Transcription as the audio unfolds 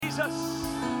Jesus.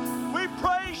 We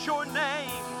praise your name.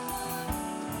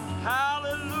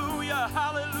 Hallelujah,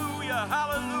 hallelujah,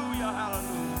 hallelujah,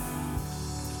 hallelujah.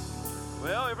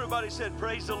 Well, everybody said,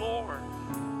 praise the Lord.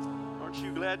 Aren't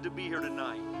you glad to be here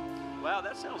tonight? Wow,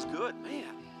 that sounds good,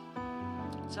 man.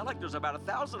 It sounds like there's about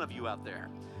 1,000 of you out there.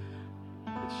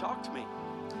 It shocked me.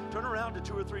 Turn around to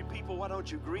 2 or 3 people. Why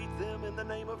don't you greet them in the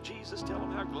name of Jesus? Tell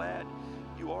them how glad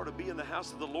you are to be in the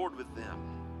house of the Lord with them.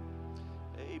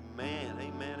 Amen,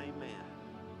 amen, amen.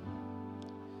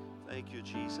 Thank you,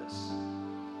 Jesus.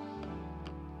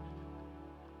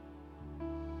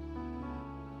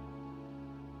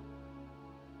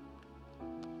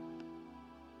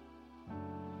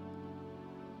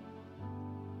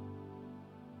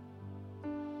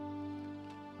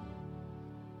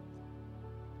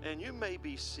 And you may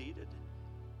be seated.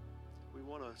 We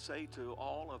want to say to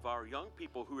all of our young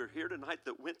people who are here tonight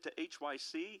that went to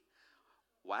HYC,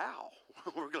 wow,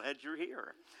 we're glad you're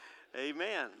here.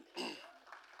 Amen.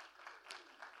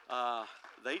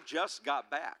 They just got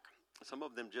back. Some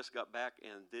of them just got back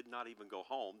and did not even go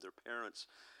home. Their parents,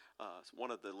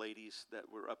 one of the ladies that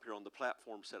were up here on the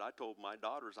platform said, I told my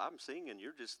daughters, I'm singing,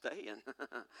 you're just staying.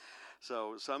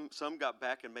 So some got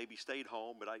back and maybe stayed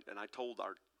home, but I told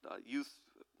our youth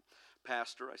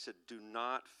pastor, I said, do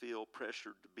not feel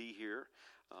pressured to be here.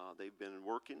 They've been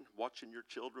working, watching your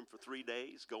children for 3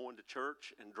 days, going to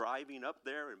church and driving up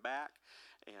there and back.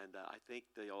 And I think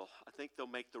they'll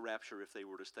make the rapture if they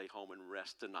were to stay home and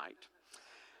rest tonight.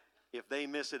 If they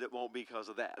miss it, it won't be because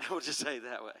of that. I will just say it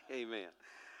that way. Amen.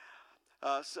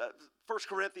 1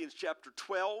 Corinthians chapter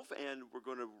 12, and we're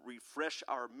going to refresh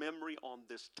our memory on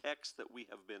this text that we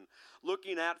have been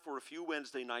looking at for a few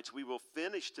Wednesday nights. We will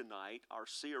finish tonight our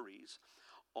series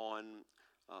on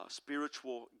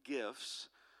spiritual gifts.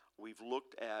 We've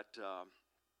looked at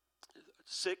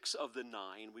 6 of the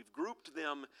 9. We've grouped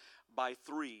them by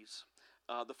threes.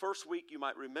 The first week, you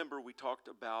might remember, we talked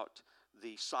about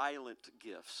the silent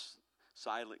gifts.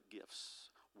 Silent gifts.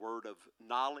 Word of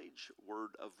knowledge,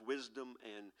 word of wisdom,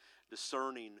 and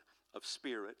discerning of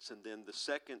spirits. And then the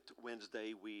second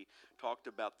Wednesday, we talked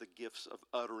about the gifts of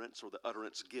utterance, or the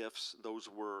utterance gifts. Those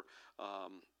were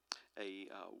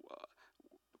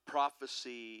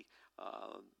prophecy,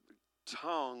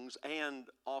 tongues, and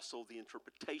also the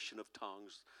interpretation of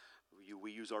tongues.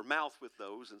 We use our mouth with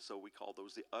those, and so we call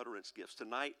those the utterance gifts.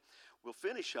 Tonight, we'll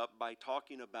finish up by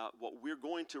talking about what we're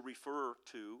going to refer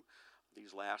to,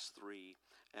 these last 3,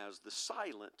 as the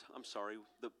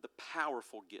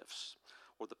powerful gifts,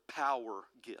 or the power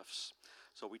gifts.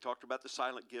 So we talked about the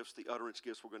silent gifts, the utterance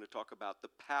gifts. We're going to talk about the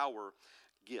power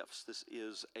gifts. This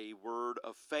is a word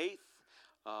of faith,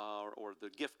 or the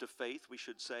gift of faith, we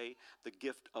should say, the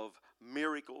gift of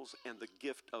miracles, and the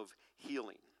gift of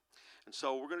healing. And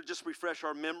so we're going to just refresh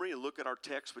our memory and look at our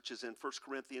text, which is in 1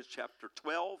 Corinthians chapter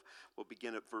 12. We'll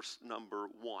begin at verse number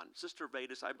 1. Sister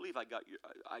Vedas, I believe I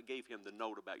gave him the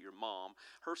note about your mom.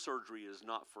 Her surgery is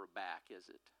not for a back, is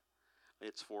it?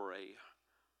 It's for a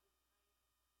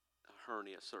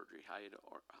hernia surgery,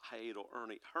 hiatal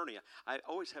hernia. I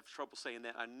always have trouble saying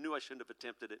that. I knew I shouldn't have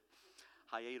attempted it.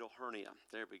 Hiatal hernia.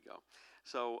 There we go.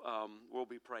 So we'll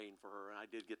be praying for her. And I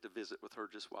did get to visit with her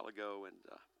just a while ago, and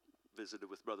visited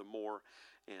with Brother Moore,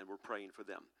 and we're praying for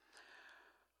them.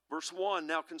 Verse 1,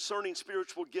 now concerning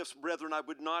spiritual gifts, brethren, I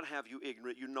would not have you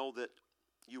ignorant. You know that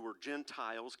you were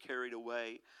Gentiles carried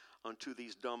away unto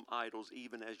these dumb idols,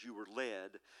 even as you were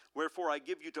led. Wherefore I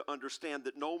give you to understand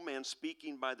that no man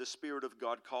speaking by the Spirit of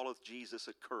God calleth Jesus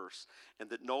a curse, and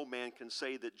that no man can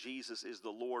say that Jesus is the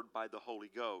Lord by the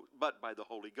Holy Ghost, but by the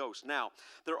Holy Ghost. Now,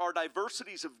 there are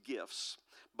diversities of gifts,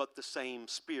 but the same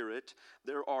Spirit.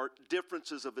 There are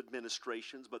differences of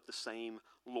administrations, but the same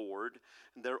Lord.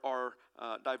 And there are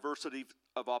diversity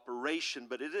of operation,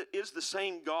 but it is the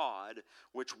same God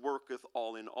which worketh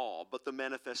all in all. But the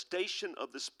manifestation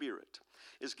of the Spirit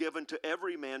is given to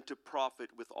every man to profit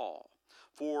withal.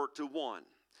 For to one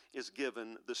is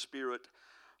given the Spirit,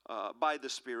 by the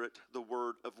Spirit, the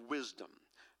word of wisdom.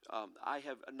 I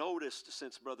have noticed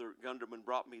since Brother Gunderman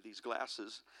brought me these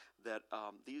glasses that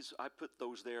I put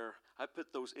those there. I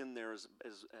put those in there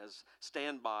as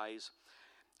standbys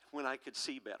when I could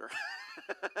see better.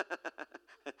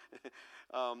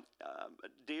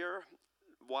 Dear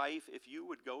wife, if you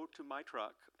would go to my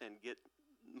truck and get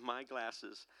my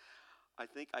glasses, I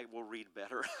think I will read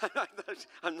better.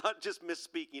 I'm not just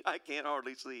misspeaking. I can't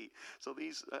hardly see. So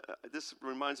this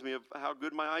reminds me of how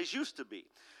good my eyes used to be.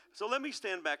 So let me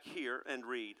stand back here and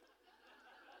read.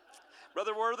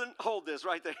 Brother Worthen, hold this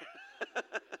right there.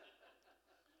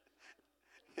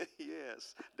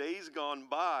 Yes, days gone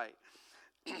by.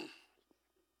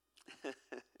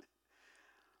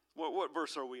 What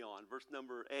verse are we on? Verse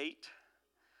number 8.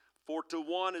 For to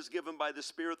one is given by the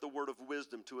Spirit the word of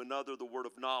wisdom, to another the word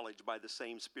of knowledge by the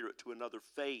same Spirit, to another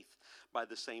faith by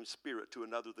the same Spirit, to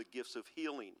another the gifts of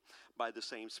healing by the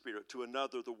same Spirit, to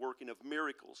another the working of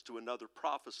miracles, to another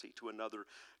prophecy, to another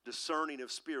discerning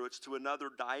of spirits, to another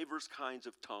divers kinds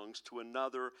of tongues, to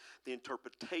another the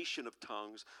interpretation of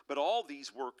tongues. But all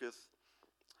these worketh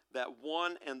that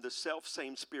one and the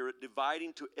selfsame Spirit,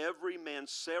 dividing to every man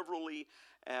severally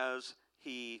as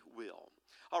he will.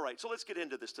 All right, so let's get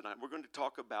into this tonight. We're going to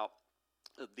talk about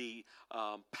the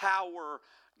power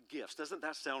gifts. Doesn't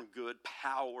that sound good?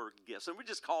 Power gifts. And we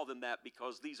just call them that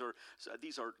because these are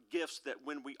gifts that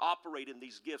when we operate in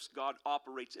these gifts, God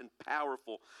operates in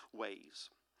powerful ways.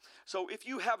 So if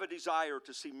you have a desire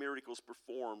to see miracles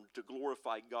performed to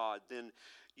glorify God, then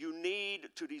you need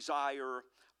to desire,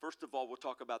 first of all, we'll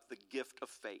talk about the gift of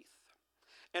faith.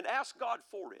 And ask God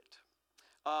for it.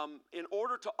 In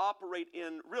order to operate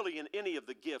in any of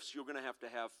the gifts, you're going to have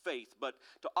faith. But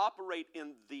to operate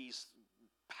in these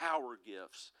power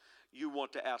gifts, you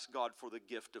want to ask God for the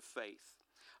gift of faith.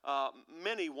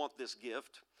 Many want this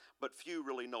gift, but few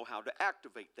really know how to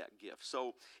activate that gift.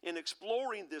 So in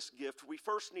exploring this gift, we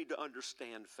first need to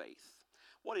understand faith.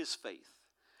 What is faith?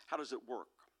 How does it work?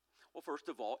 Well, first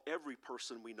of all, every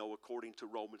person we know, according to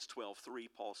Romans 12:3,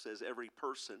 Paul says every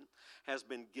person has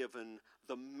been given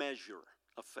the measure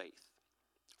of faith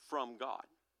from God.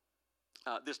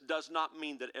 This does not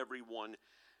mean that everyone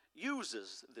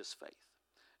uses this faith.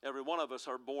 Every one of us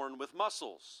are born with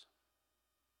muscles,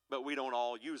 but we don't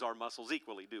all use our muscles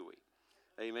equally, do we?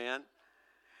 Amen?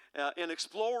 In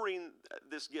exploring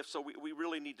this gift, so we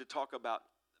really need to talk about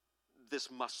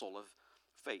this muscle of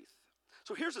faith.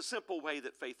 So here's a simple way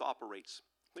that faith operates.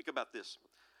 Think about this.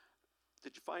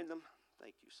 Did you find them?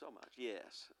 Thank you so much.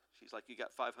 Yes. She's like, you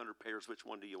got 500 pairs. Which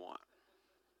one do you want?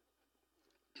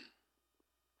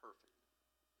 Perfect.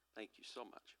 Thank you so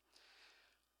much.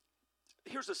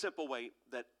 Here's a simple way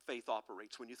that faith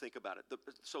operates when you think about it.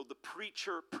 So the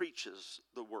preacher preaches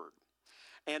the word.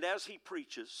 And as he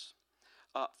preaches,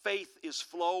 faith is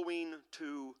flowing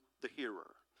to the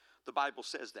hearer. The Bible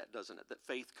says that, doesn't it? That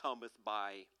faith cometh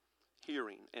by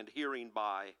hearing, and hearing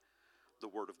by the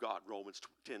word of God, Romans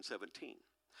 10:17.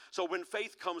 So when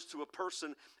faith comes to a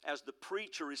person as the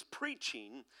preacher is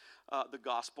preaching the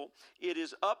gospel, it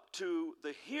is up to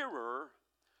the hearer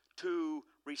to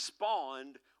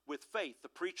respond with faith. The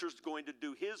preacher's going to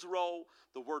do his role.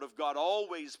 The word of God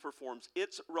always performs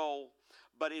its role,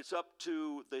 but it's up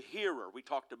to the hearer. We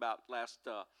talked about last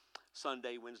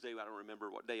Sunday, Wednesday, I don't remember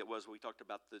what day it was. We talked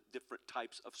about the different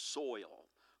types of soil.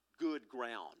 Good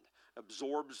ground.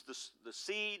 Absorbs the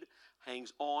seed,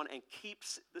 hangs on and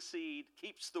keeps the seed,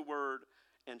 keeps the word,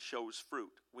 and shows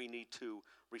fruit. We need to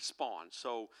respond.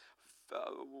 So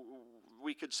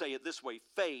we could say it this way: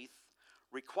 faith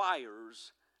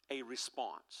requires a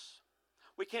response.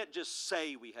 We can't just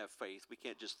say we have faith. We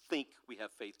can't just think we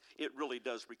have faith. It really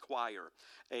does require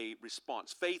a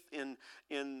response. Faith in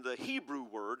the Hebrew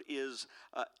word is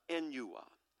emuna.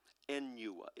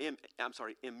 Emuna.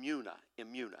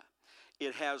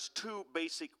 It has two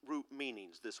basic root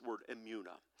meanings, this word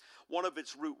emuna. One of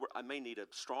its root, I may need a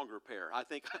stronger pair. I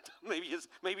think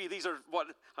maybe these are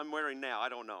what I'm wearing now. I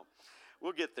don't know.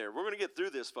 We'll get there. We're going to get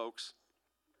through this, folks.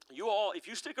 You all, if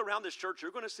you stick around this church, you're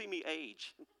going to see me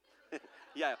age.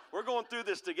 Yeah, we're going through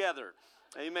this together.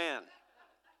 Amen.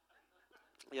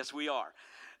 Yes, we are.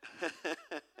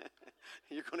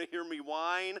 You're going to hear me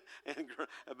whine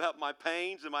about my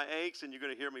pains and my aches, and you're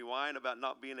going to hear me whine about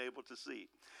not being able to see.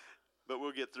 But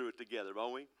we'll get through it together,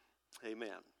 won't we?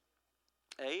 Amen.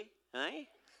 Eh?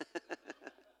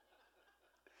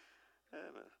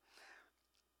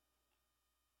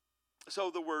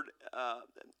 So the word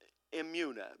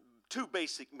emuna, two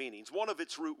basic meanings. One of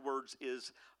its root words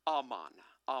is aman,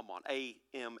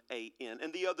 A-M-A-N,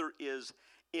 and the other is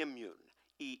immune,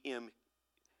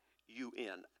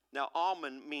 E-M-U-N. Now,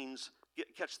 aman means,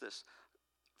 catch this,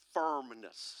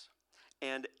 firmness,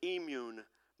 and immune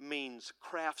means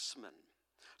craftsman.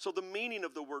 So the meaning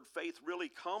of the word faith really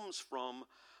comes from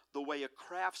the way a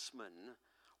craftsman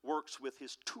works with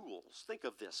his tools. Think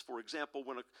of this. For example,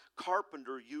 when a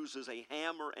carpenter uses a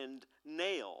hammer and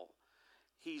nail,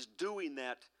 he's doing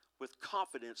that with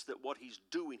confidence that what he's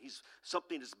doing,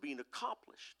 something is being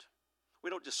accomplished. We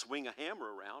don't just swing a hammer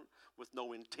around with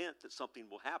no intent that something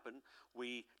will happen.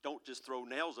 We don't just throw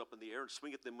nails up in the air and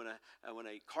swing at them. When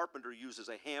a carpenter uses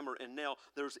a hammer and nail,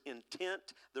 there's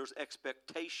intent, there's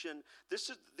expectation.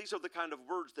 These are the kind of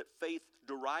words that faith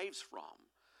derives from.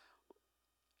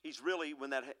 He's really,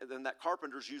 when that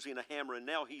carpenter's using a hammer and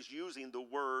nail, he's using the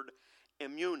word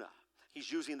emuna.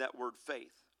 He's using that word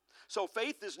faith. So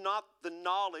faith is not the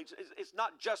knowledge, it's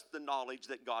not just the knowledge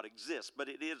that God exists, but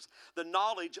it is the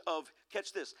knowledge of,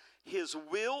 catch this, His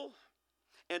will,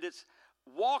 and it's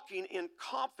walking in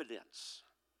confidence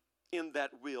in that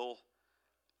will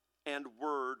and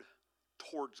word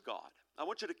towards God. I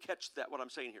want you to catch that, what I'm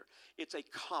saying here. It's a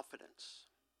confidence.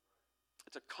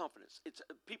 It's a confidence. It's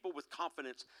people with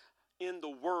confidence in the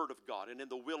word of God and in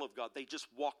the will of God. They just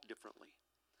walk differently.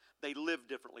 They live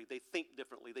differently. They think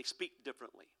differently. They speak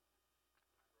differently.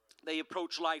 They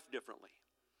approach life differently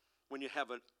when you have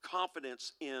a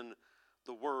confidence in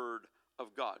the word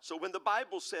of God. So when the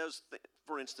Bible says,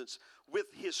 for instance, with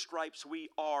His stripes we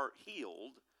are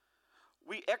healed,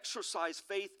 we exercise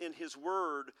faith in His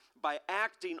word by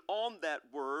acting on that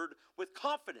word with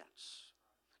confidence.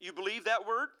 You believe that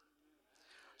word?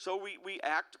 So we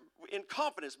act in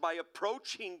confidence by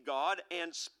approaching God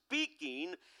and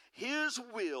speaking His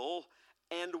will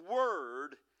and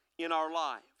word in our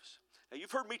lives. Now,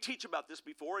 you've heard me teach about this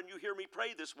before, and you hear me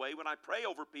pray this way. When I pray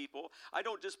over people, I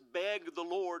don't just beg the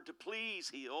Lord to please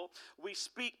heal. We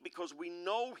speak because we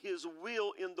know His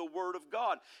will in the Word of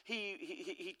God.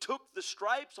 He took the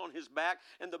stripes on His back,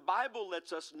 and the Bible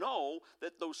lets us know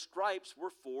that those stripes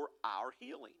were for our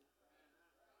healing.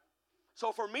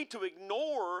 So for me to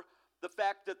ignore the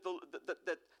fact that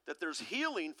that there's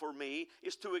healing for me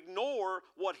is to ignore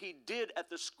what He did at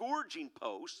the scourging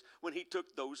post when He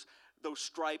took those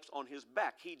stripes on His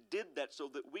back. He did that so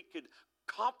that we could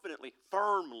confidently,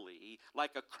 firmly,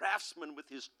 like a craftsman with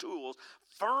his tools,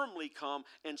 firmly come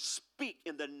and speak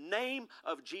in the name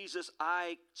of Jesus.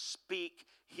 I speak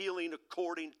healing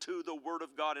according to the word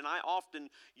of God. And I often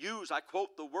I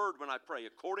quote the word when I pray.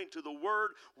 According to the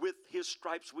word, with His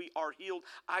stripes we are healed.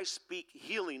 I speak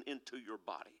healing into your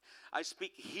body. I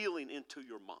speak healing into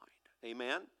your mind.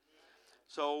 Amen?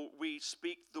 So we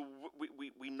speak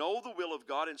we know the will of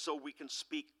God, and so we can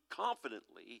speak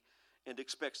confidently and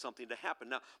expect something to happen.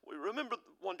 Now, remember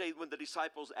one day when the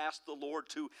disciples asked the Lord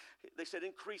they said,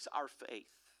 increase our faith.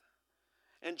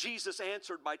 And Jesus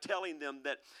answered by telling them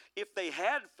that if they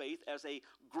had faith as a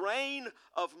grain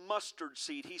of mustard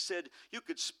seed, He said, you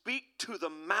could speak to the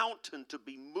mountain to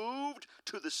be moved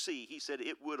to the sea. He said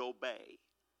it would obey.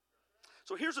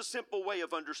 So here's a simple way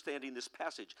of understanding this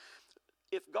passage.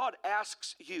 If God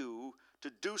asks you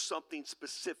to do something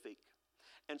specific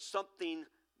and something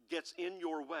gets in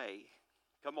your way,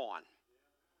 come on.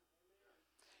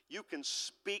 You can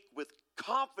speak with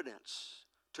confidence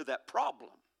to that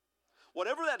problem.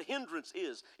 Whatever that hindrance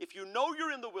is, if you know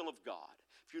you're in the will of God,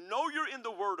 if you know you're in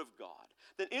the Word of God,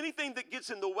 then anything that gets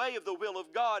in the way of the will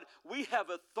of God, we have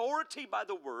authority by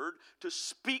the Word to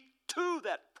speak to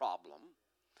that problem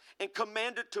and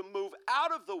command it to move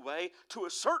out of the way to a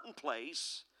certain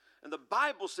place, and the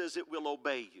Bible says it will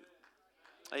obey you.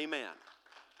 Amen.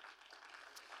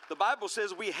 The Bible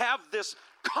says we have this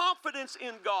confidence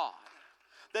in God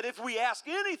that if we ask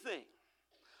anything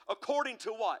according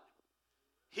to what?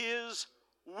 His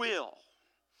will.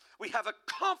 We have a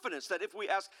confidence that if we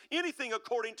ask anything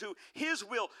according to His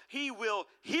will, He will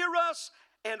hear us,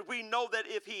 and we know that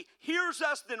if He hears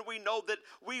us, then we know that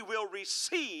we will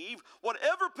receive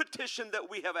whatever petition that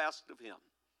we have asked of Him.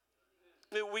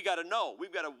 We got to know.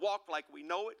 We've got to walk like we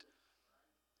know it.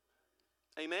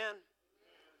 Amen.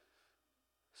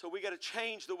 So we got to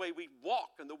change the way we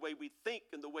walk and the way we think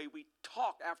and the way we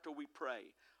talk after we pray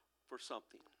for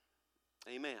something.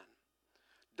 Amen.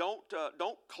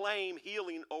 Don't claim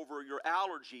healing over your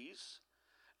allergies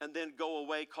and then go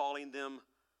away calling them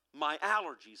my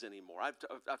allergies anymore.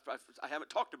 I haven't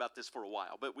talked about this for a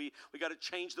while, but we got to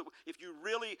change if you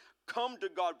really come to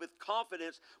God with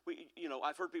confidence,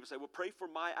 I've heard people say, well, pray for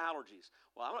my allergies.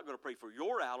 Well, I'm not going to pray for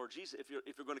your allergies if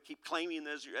you're going to keep claiming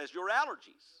as your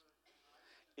allergies.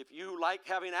 If you like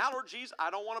having allergies, I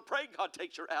don't want to pray God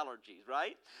takes your allergies,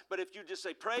 right? But if you just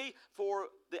say, pray for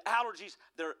the allergies,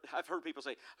 I've heard people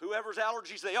say, whoever's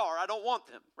allergies they are, I don't want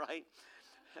them, right?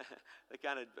 They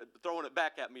kind of throwing it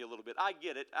back at me a little bit. I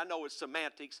get it. I know it's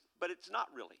semantics, but it's not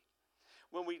really.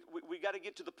 When we got to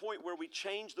get to the point where we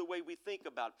change the way we think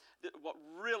about it. What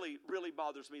really, really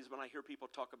bothers me is when I hear people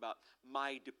talk about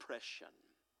my depression.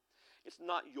 It's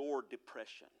not your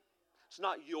depression. It's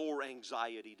not your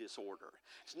anxiety disorder.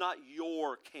 It's not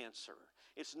your cancer.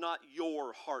 It's not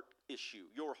your heart issue,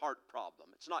 your heart problem.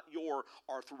 It's not your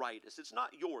arthritis. It's not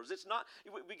yours. It's not.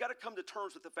 We got to come to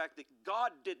terms with the fact that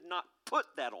God did not put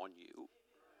that on you.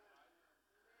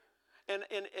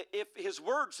 And if his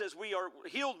word says we are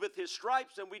healed with his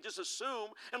stripes, and we just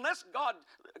assume, unless God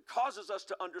causes us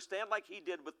to understand, like he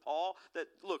did with Paul, that,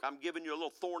 look, I'm giving you a little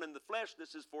thorn in the flesh.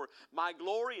 This is for my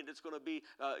glory, and it's going to be,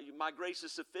 my grace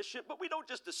is sufficient. But we don't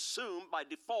just assume by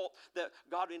default that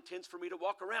God intends for me to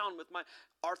walk around with my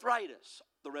arthritis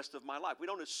the rest of my life. We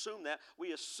don't assume that.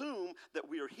 We assume that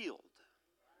we are healed.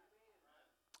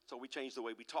 So we change the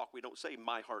way we talk. We don't say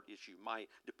my heart issue, my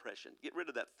depression. Get rid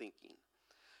of that thinking.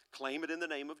 Claim it in the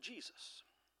name of Jesus,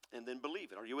 and then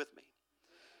believe it. Are you with me?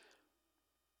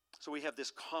 So we have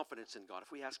this confidence in God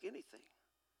if we ask anything.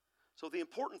 So the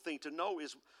important thing to know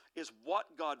is what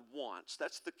God wants.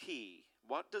 That's the key.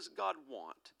 What does God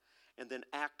want? And then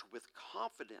act with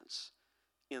confidence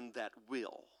in that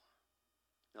will.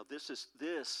 Now this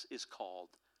is called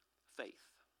faith.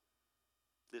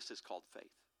 This is called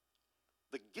faith.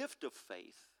 The gift of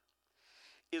faith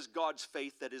is God's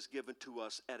faith that is given to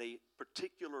us at a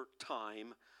particular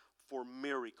time for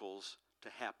miracles to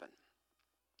happen.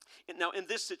 And now, in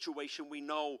this situation, we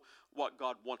know what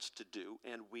God wants to do,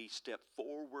 and we step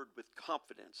forward with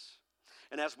confidence.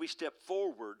 And as we step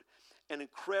forward, an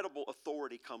incredible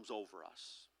authority comes over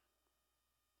us.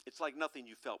 It's like nothing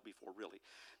you felt before, really.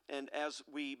 And as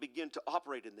we begin to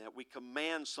operate in that, we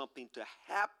command something to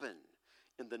happen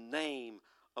in the name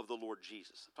of the Lord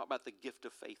Jesus. I'm talking about the gift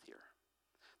of faith here.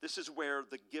 This is where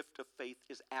the gift of faith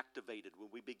is activated, when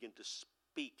we begin to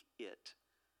speak it,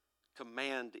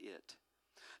 command it.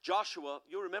 Joshua,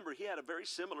 you'll remember, he had a very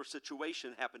similar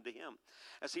situation happen to him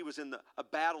as he was in a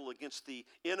battle against the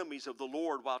enemies of the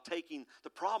Lord while taking the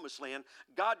promised land.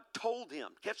 God told him,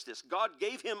 catch this, God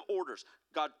gave him orders.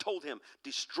 God told him,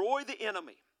 destroy the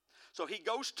enemy. So he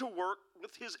goes to work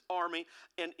with his army,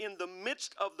 and in the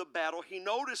midst of the battle, he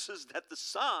notices that the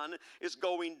sun is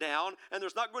going down, and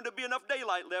there's not going to be enough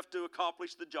daylight left to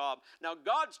accomplish the job. Now,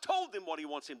 God's told him what he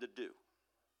wants him to do.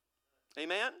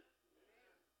 Amen?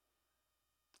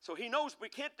 So he knows we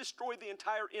can't destroy the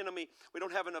entire enemy. We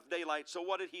don't have enough daylight. So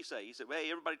what did he say? He said,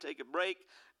 hey, everybody take a break.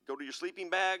 Go to your sleeping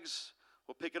bags.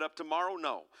 We'll pick it up tomorrow.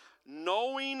 No.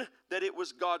 Knowing that it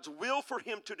was God's will for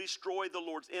him to destroy the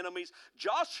Lord's enemies,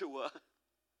 Joshua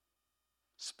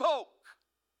spoke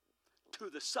to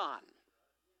the sun.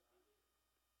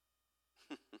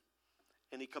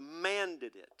 And he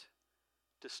commanded it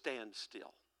to stand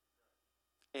still.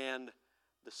 And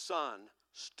the sun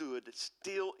stood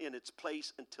still in its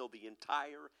place until the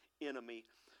entire enemy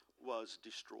was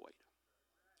destroyed.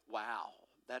 Wow,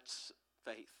 that's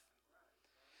faith.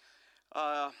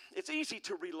 It's easy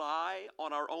to rely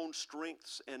on our own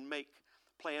strengths and make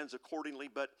plans accordingly,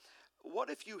 but what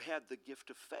if you had the gift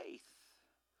of faith?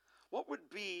 What would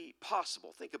be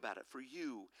possible, think about it, for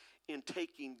you in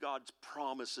taking God's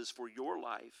promises for your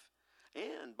life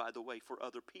and, by the way, for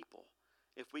other people,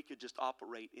 if we could just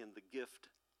operate in the gift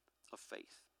of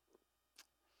faith?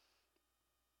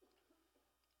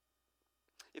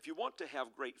 If you want to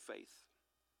have great faith,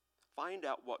 find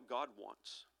out what God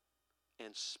wants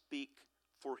and speak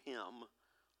for him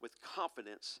with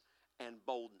confidence and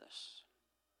boldness.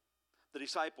 The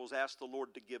disciples asked the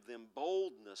Lord to give them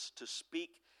boldness to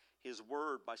speak his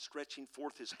word by stretching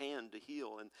forth his hand to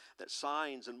heal, and that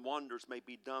signs and wonders may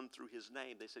be done through his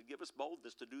name. They said, give us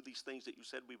boldness to do these things that you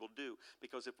said we will do,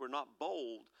 because if we're not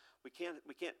bold, we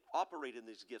can't operate in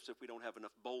these gifts if we don't have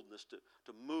enough boldness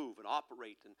to move and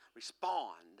operate and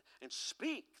respond and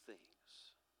speak things.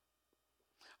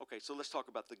 Okay, so let's talk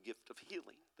about the gift of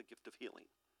healing. The gift of healing.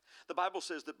 The Bible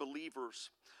says that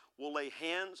believers will lay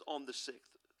hands on the sick.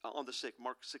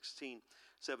 Mark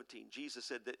 16:17. Jesus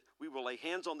said that we will lay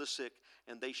hands on the sick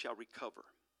and they shall recover.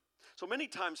 So many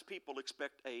times people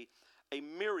expect a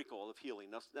miracle of healing.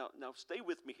 Now stay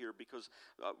with me here, because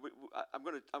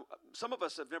some of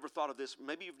us have never thought of this.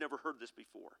 Maybe you've never heard this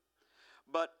before.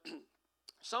 But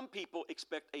some people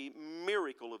expect a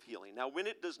miracle of healing. Now, when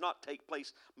it does not take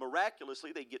place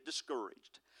miraculously, they get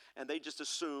discouraged, and they just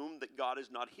assume that God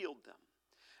has not healed them.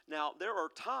 Now, there are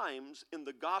times in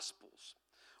the Gospels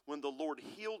when the Lord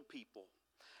healed people,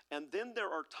 and then there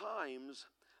are times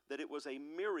that it was a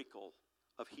miracle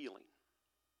of healing.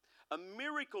 A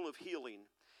miracle of healing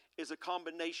is a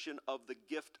combination of the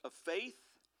gift of faith,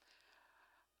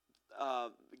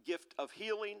 gift of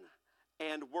healing,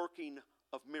 and working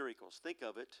of miracles. Think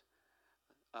of it,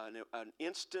 an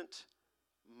instant,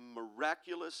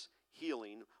 miraculous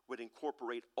healing would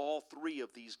incorporate all three of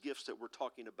these gifts that we're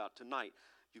talking about tonight.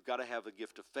 You've got to have a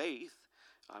gift of faith.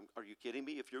 Are you kidding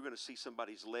me? If you're going to see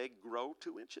somebody's leg grow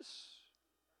 2 inches,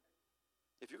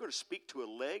 if you're going to speak to a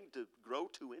leg to grow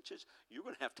 2 inches, you're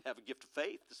going to have a gift of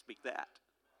faith to speak that.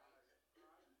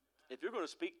 If you're going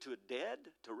to speak to a dead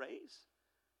to raise,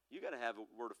 You got to have a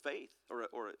word of faith or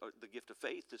the gift of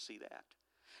faith to see that.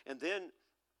 And then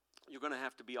you're going to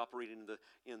have to be operating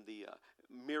in the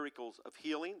miracles of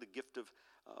healing, the gift of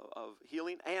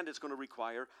healing, and it's going to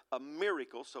require a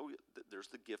miracle. So there's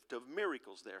the gift of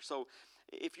miracles there. So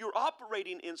if you're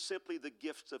operating in simply the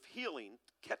gifts of healing,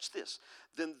 catch this,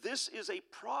 then this is a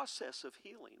process of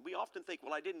healing. We often think,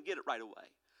 well, I didn't get it right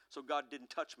away, so God didn't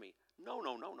touch me. No.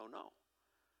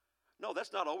 No,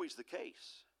 that's not always the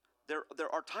case.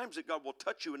 There are times that God will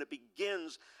touch you and it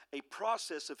begins a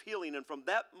process of healing. And from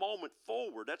that moment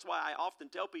forward, that's why I often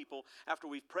tell people after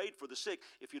we've prayed for the sick,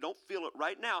 if you don't feel it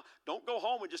right now, don't go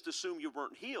home and just assume you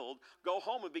weren't healed. Go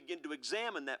home and begin to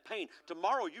examine that pain.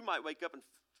 Tomorrow you might wake up and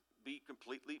be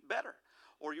completely better.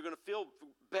 Or you're going to feel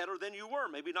better than you were,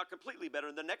 maybe not completely better.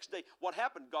 And the next day, what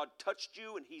happened? God touched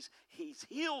you and He's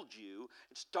healed you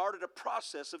and started a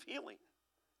process of healing.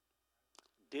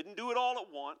 Didn't do it all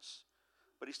at once,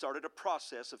 but He started a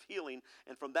process of healing,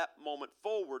 and from that moment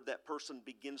forward, that person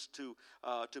begins to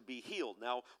be healed.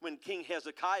 Now, when King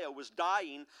Hezekiah was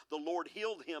dying, the Lord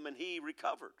healed him, and he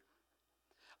recovered.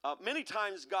 Many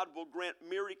times, God will grant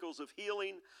miracles of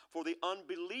healing for the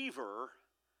unbeliever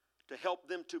to help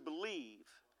them to believe,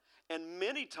 and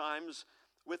many times,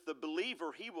 with the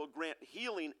believer, He will grant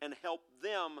healing and help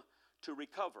them to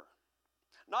recover.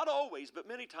 Not always, but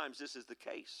many times this is the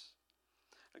case.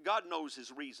 God knows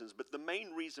His reasons, but the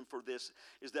main reason for this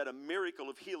is that a miracle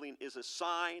of healing is a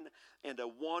sign and a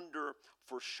wonder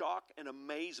for shock and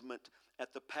amazement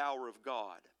at the power of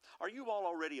God. Are you all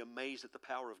already amazed at the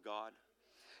power of God?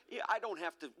 Yeah,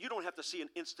 you don't have to see an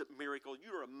instant miracle.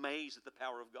 You're amazed at the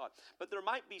power of God. But there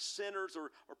might be sinners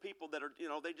or people that are,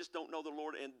 they just don't know the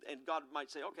Lord, and God might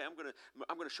say, okay, I'm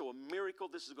going to show a miracle.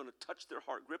 This is going to touch their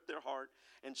heart, grip their heart,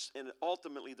 and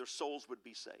ultimately their souls would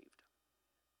be saved.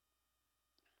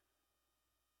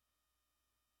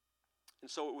 And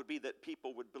so it would be that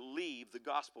people would believe the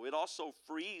gospel. It also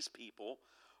frees people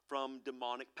from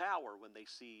demonic power when they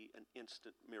see an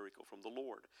instant miracle from the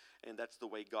Lord. And that's the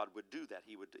way God would do that.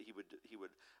 He would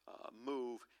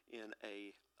move in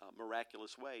a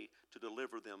miraculous way to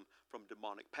deliver them from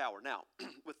demonic power. Now,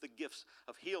 with the gifts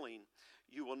of healing,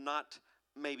 you will not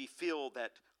maybe feel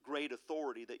that great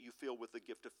authority that you feel with the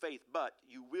gift of faith, but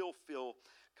you will feel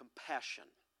compassion.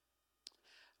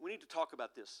 We need to talk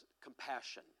about this,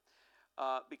 compassion.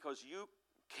 Because you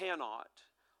cannot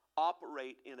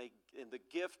operate in the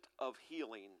gift of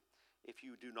healing if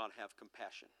you do not have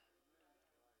compassion.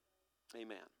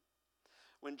 Amen.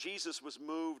 When Jesus was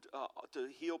moved to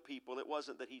heal people, it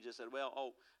wasn't that He just said,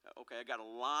 okay, I got a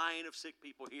line of sick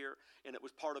people here, and it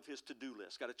was part of His to-do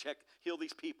list. Got to heal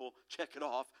these people, check it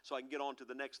off so I can get on to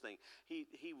the next thing.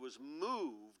 He was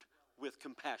moved with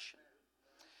compassion.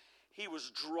 He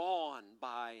was drawn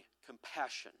by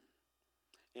compassion.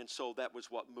 And so that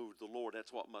was what moved the Lord.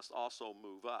 That's what must also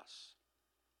move us.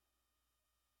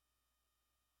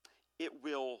 It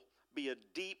will be a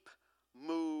deep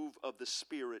move of the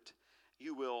Spirit.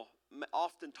 You will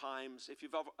oftentimes, if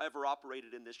you've ever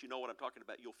operated in this, you know what I'm talking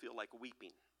about. You'll feel like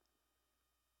weeping.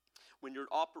 When you're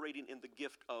operating in the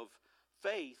gift of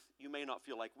faith, you may not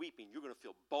feel like weeping. You're going to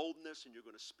feel boldness and you're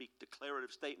going to speak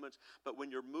declarative statements. But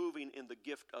when you're moving in the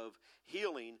gift of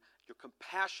healing, your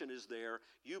compassion is there.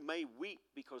 You may weep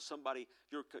because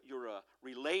you're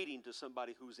relating to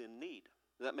somebody who's in need.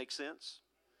 Does that make sense?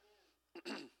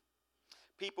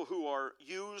 People who are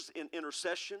used in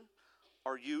intercession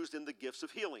are used in the gifts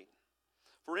of healing.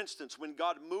 For instance, when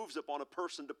God moves upon a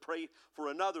person to pray for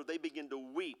another, they begin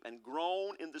to weep and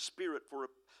groan in the Spirit for a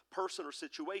person or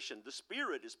situation. The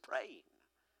Spirit is praying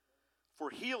for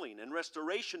healing and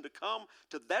restoration to come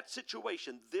to that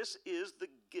situation. This is the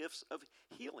gifts of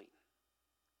healing.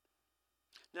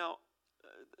 Now,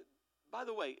 by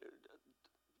the way,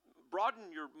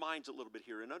 broaden your minds a little bit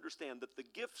here and understand that the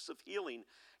gifts of healing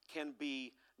can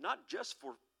be not just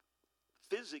for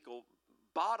physical,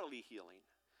 bodily healing,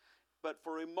 but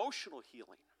for emotional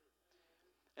healing.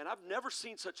 And I've never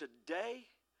seen such a day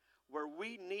where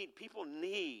people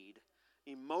need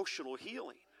emotional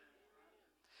healing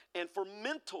and for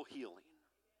mental healing.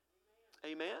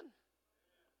 Amen?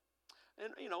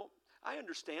 And, I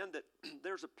understand that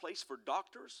there's a place for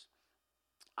doctors.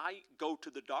 I go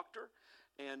to the doctor,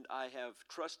 and I have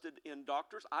trusted in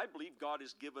doctors. I believe God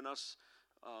has given us,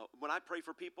 when I pray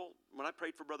for people, when I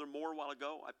prayed for Brother Moore a while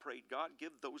ago, I prayed, God,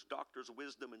 give those doctors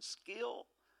wisdom and skill.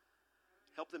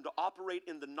 Help them to operate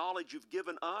in the knowledge you've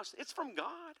given us. It's from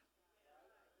God.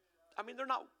 I mean, they're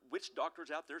not witch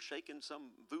doctors out there shaking some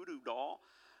voodoo doll,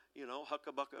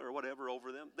 huckabucka or whatever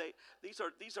over them. These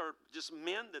are just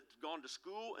men that have gone to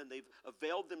school and they've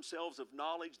availed themselves of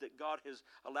knowledge that God has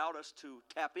allowed us to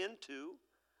tap into.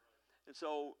 And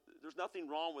so there's nothing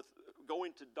wrong with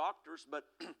going to doctors, but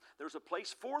there's a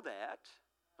place for that.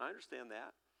 I understand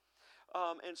that.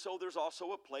 And so there's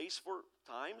also a place for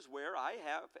times where I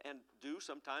have and do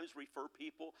sometimes refer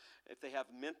people if they have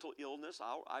mental illness.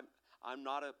 I'm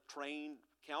not a trained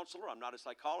counselor. I'm not a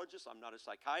psychologist. I'm not a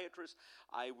psychiatrist.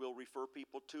 I will refer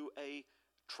people to a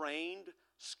trained,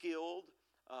 skilled,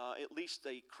 at least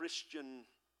a Christian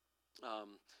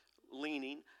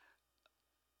leaning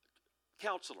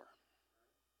counselor.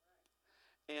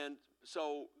 And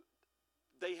so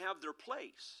they have their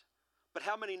place. But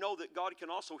how many know that God can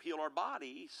also heal our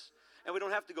bodies and we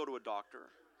don't have to go to a doctor?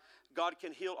 God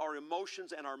can heal our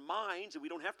emotions and our minds and we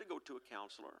don't have to go to a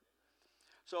counselor.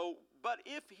 So, but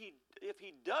if he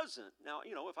doesn't, now,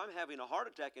 if I'm having a heart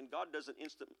attack and God doesn't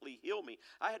instantly heal me,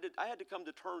 I had to come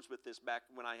to terms with this back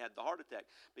when I had the heart attack,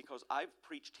 because I've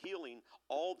preached healing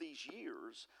all these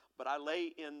years, but I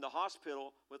lay in the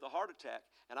hospital with a heart attack,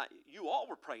 and you all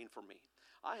were praying for me.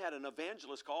 I had an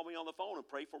evangelist call me on the phone and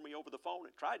pray for me over the phone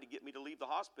and tried to get me to leave the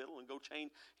hospital and go change.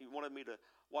 He wanted me to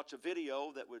watch a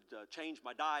video that would change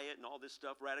my diet and all this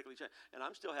stuff, radically change. And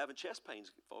I'm still having chest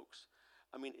pains, folks.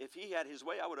 I mean, if he had his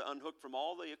way, I would have unhooked from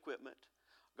all the equipment,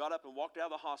 got up and walked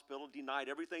out of the hospital, denied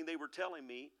everything they were telling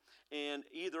me, and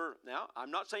now,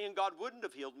 I'm not saying God wouldn't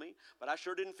have healed me, but I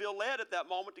sure didn't feel led at that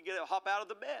moment to hop out of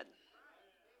the bed.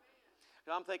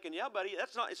 And I'm thinking, yeah, buddy,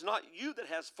 it's not you that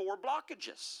has 4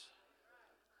 blockages.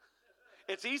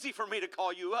 It's easy for me to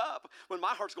call you up when my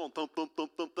heart's going thump, thump,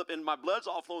 thump, thump, thump, and my blood's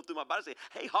all flowing through my body. Say,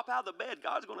 hey, hop out of the bed.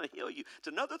 God's going to heal you. It's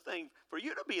another thing for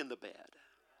you to be in the bed.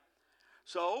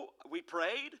 So we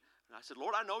prayed, and I said,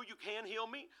 Lord, I know you can heal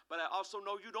me, but I also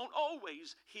know you don't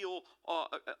always heal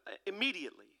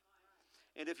immediately.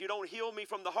 And if you don't heal me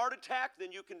from the heart attack,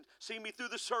 then you can see me through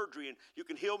the surgery, and you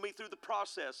can heal me through the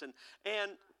process.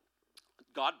 And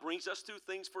God brings us through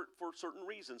things for certain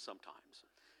reasons sometimes.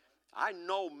 I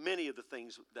know many of the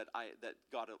things that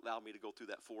God allowed me to go through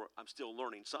that for. I'm still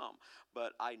learning some,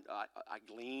 but I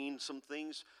glean some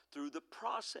things through the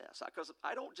process, because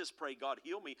I don't just pray, God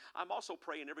heal me. I'm also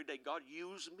praying every day, God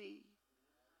use me,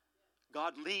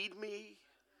 God lead me,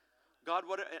 God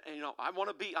I want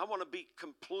to be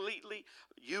completely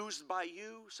used by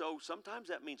you. So sometimes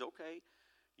that means, okay,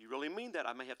 you really mean that?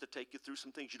 I may have to take you through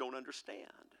some things you don't understand.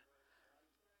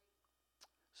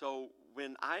 So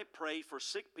when I pray for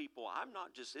sick people, I'm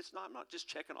not just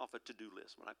checking off a to-do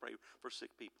list. When I pray for sick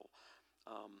people,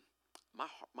 my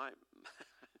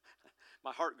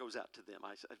heart goes out to them.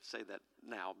 I say that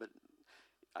now, but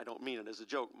I don't mean it as a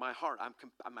joke. My heart,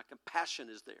 my compassion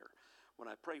is there when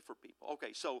I pray for people.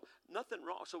 Okay, so nothing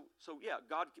wrong. So yeah,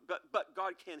 God, but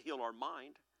God can heal our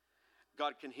mind.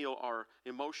 God can heal our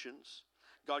emotions.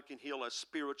 God can heal us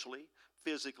spiritually,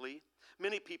 physically.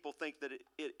 Many people think that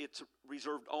it's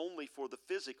reserved only for the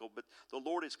physical, but the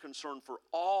Lord is concerned for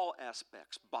all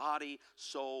aspects, body,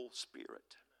 soul,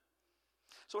 spirit.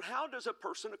 So how does a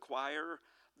person acquire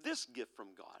this gift from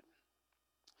God?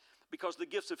 Because the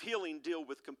gifts of healing deal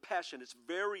with compassion. It's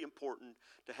very important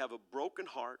to have a broken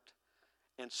heart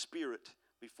and spirit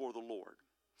before the Lord.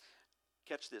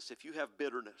 Catch this. If you have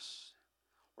bitterness,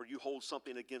 or you hold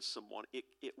something against someone,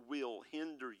 it will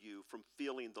hinder you from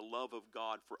feeling the love of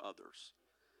God for others.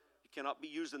 You cannot be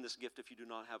using this gift if you do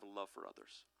not have a love for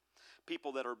others.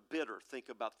 People that are bitter think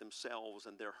about themselves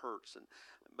and their hurts.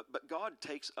 But God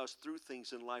takes us through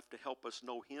things in life to help us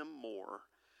know Him more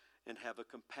and have a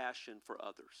compassion for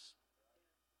others.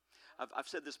 I've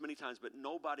said this many times, but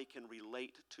nobody can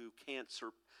relate to cancer,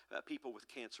 people with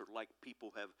cancer, like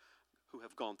people who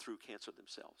have gone through cancer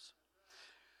themselves.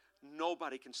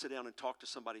 Nobody can sit down and talk to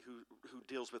somebody who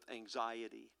deals with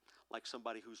anxiety like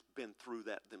somebody who's been through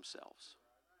that themselves.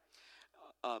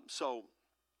 So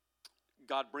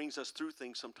God brings us through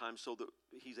things sometimes so that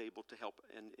He's able to help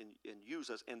and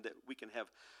use us, and that we can have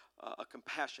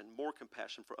more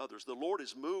compassion for others. The Lord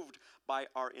is moved by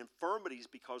our infirmities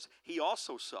because He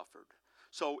also suffered.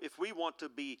 So if we want to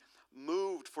be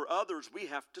moved for others, we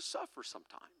have to suffer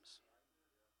sometimes.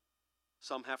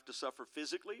 Some have to suffer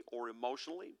physically or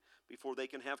emotionally before they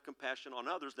can have compassion on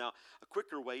others. Now, a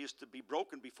quicker way is to be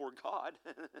broken before God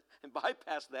and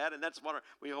bypass that, and that's what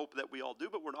we hope that we all do.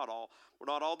 But we're not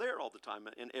all there all the time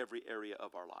in every area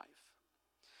of our life.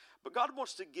 But God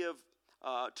wants to give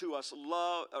to us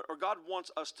love, or God wants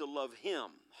us to love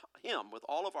Him with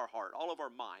all of our heart, all of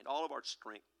our mind, all of our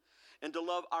strength, and to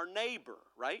love our neighbor,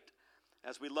 right?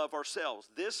 As we love ourselves.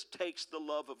 This takes the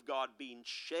love of God being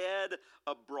shed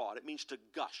abroad. It means to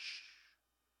gush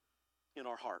in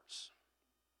our hearts.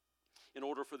 In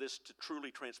order for this to truly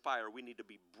transpire, we need to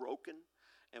be broken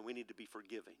and we need to be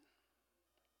forgiving.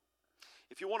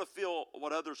 If you want to feel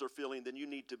what others are feeling, then you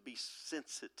need to be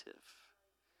sensitive.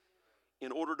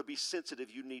 In order to be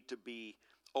sensitive, you need to be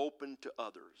open to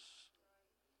others.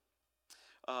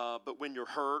 But when you're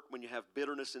hurt, when you have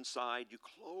bitterness inside, you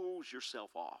close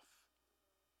yourself off.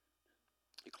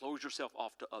 You close yourself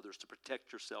off to others to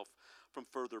protect yourself from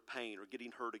further pain or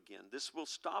getting hurt again. This will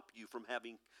stop you from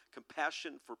having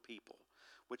compassion for people,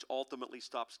 which ultimately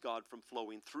stops God from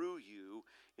flowing through you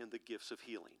in the gifts of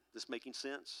healing. This making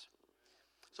sense?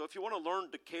 So if you want to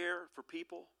learn to care for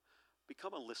people,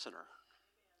 become a listener.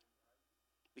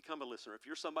 Become a listener. If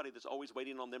you're somebody that's always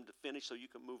waiting on them to finish so you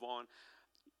can move on,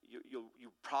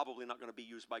 you're probably not going to be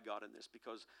used by God in this,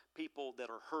 because people that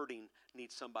are hurting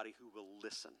need somebody who will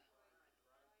listen.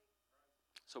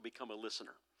 So become a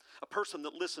listener. A person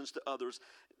that listens to others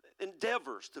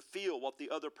endeavors to feel what the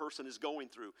other person is going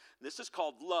through. This is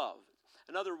called love.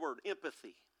 Another word,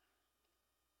 empathy.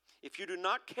 If you do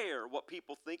not care what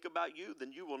people think about you,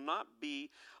 then you will not be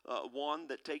one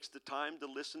that takes the time to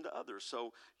listen to others.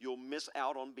 So you'll miss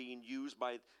out on being used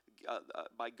by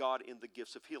God in the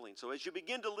gifts of healing. So as you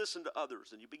begin to listen to others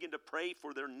and you begin to pray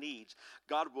for their needs,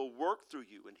 God will work through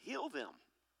you and heal them.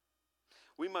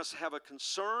 We must have a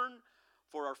concern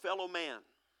for our fellow man.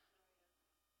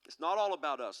 It's not all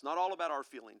about us, not all about our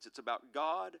feelings. It's about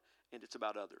God and it's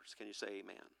about others. Can you say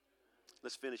amen?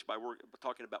 Let's finish by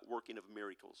talking about working of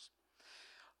miracles.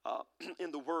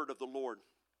 In the word of the Lord,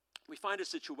 we find a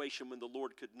situation when the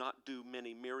Lord could not do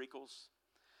many miracles.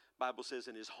 The Bible says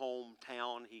in his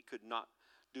hometown he could not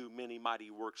do many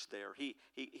mighty works there. He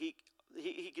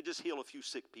could just heal a few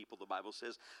sick people, the Bible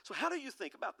says. So how do you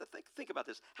think about that? Think about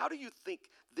this. How do you think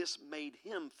this made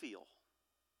him feel?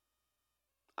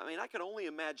 I mean, I can only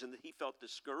imagine that he felt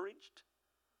discouraged,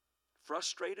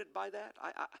 frustrated by that.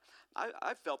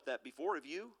 I felt that before. Have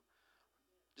you?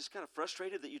 Just kind of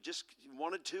frustrated that you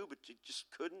wanted to, but you just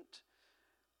couldn't.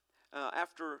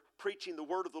 After preaching the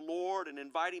word of the Lord and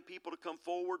inviting people to come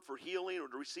forward for healing or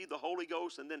to receive the Holy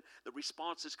Ghost, and then the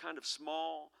response is kind of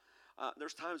small.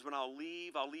 There's times when I'll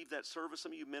leave that service.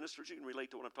 Some of you ministers, you can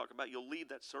relate to what I'm talking about. You'll leave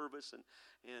that service and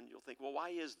you'll think, well, why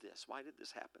is this? Why did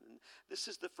this happen? And this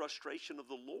is the frustration of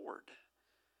the Lord.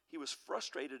 He was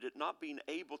frustrated at not being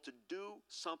able to do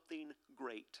something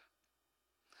great.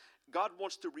 God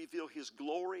wants to reveal his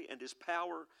glory and his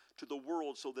power to the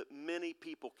world so that many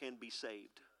people can be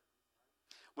saved.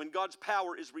 When God's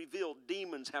power is revealed,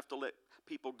 demons have to let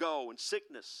people go, and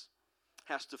sickness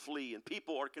has to flee, and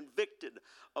people are convicted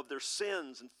of their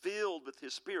sins and filled with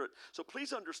his Spirit. So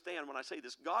please understand when I say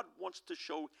this, God wants to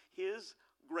show his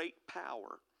great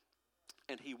power,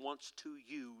 and he wants to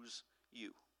use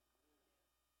you.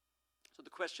 So the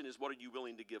question is, what are you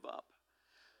willing to give up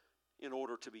in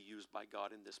order to be used by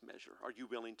God in this measure? Are you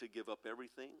willing to give up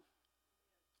everything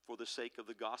for the sake of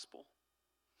the gospel?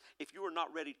 If you are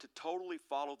not ready to totally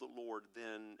follow the Lord,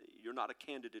 then you're not a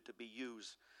candidate to be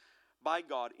used by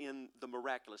God in the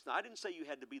miraculous. Now, I didn't say you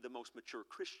had to be the most mature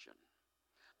Christian,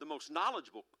 the most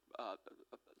knowledgeable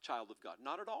child of God.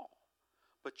 Not at all.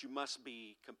 But you must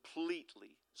be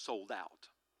completely sold out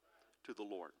to the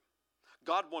Lord.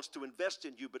 God wants to invest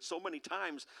in you, but so many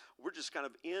times we're just kind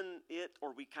of in it,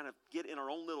 or we kind of get in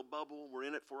our own little bubble. We're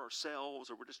in it for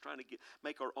ourselves, or we're just trying to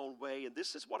make our own way. And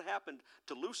this is what happened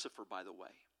to Lucifer, by the way.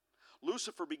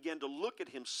 Lucifer began to look at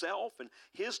himself and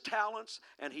his talents,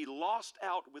 and he lost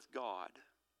out with God.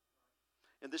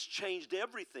 And this changed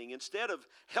everything. Instead of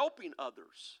helping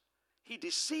others, he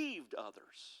deceived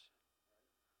others.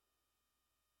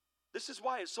 This is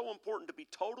why it's so important to be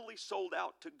totally sold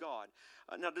out to God.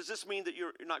 Now, does this mean that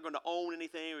you're not going to own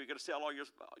anything, or you're going to sell all your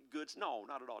goods? No,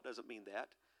 not at all. It doesn't mean that.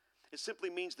 It simply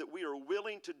means that we are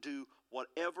willing to do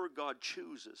whatever God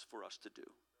chooses for us to do.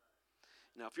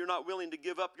 Now, if you're not willing to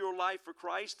give up your life for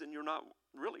Christ, then you're not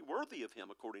really worthy of him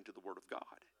according to the Word of God.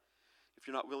 If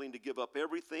you're not willing to give up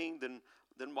everything, then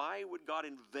why would God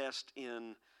invest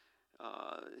in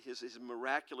his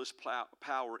miraculous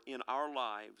power in our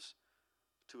lives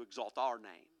to exalt our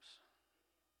names?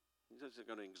 He's not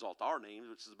going to exalt our names,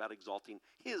 which is about exalting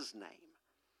his name.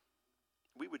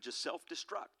 We would just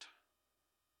self-destruct,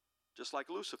 just like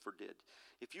Lucifer did.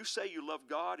 If you say you love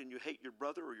God and you hate your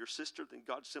brother or your sister, then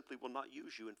God simply will not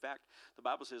use you. In fact, the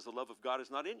Bible says the love of God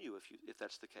is not in you if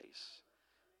that's the case.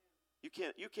 You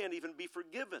can't even be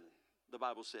forgiven, the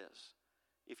Bible says,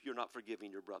 if you're not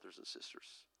forgiving your brothers and sisters.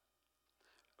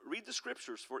 Read the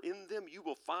scriptures, for in them you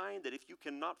will find that if you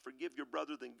cannot forgive your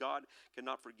brother, then God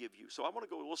cannot forgive you. So I want to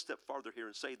go a little step farther here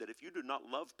and say that if you do not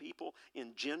love people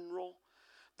in general,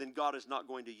 then God is not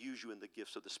going to use you in the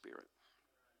gifts of the Spirit.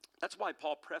 That's why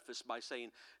Paul prefaced by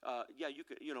saying, you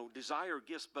could, desire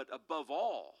gifts, but above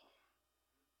all,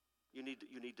 You need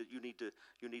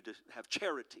to have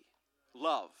charity,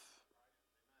 love.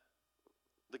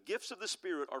 The gifts of the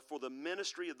Spirit are for the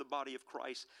ministry of the body of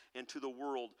Christ and to the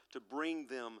world to bring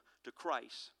them to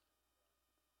Christ.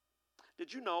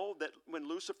 Did you know that when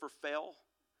Lucifer fell,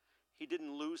 he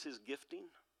didn't lose his gifting?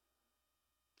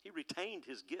 He retained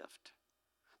his gift.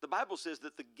 The Bible says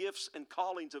that the gifts and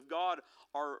callings of God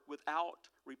are without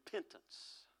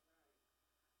repentance.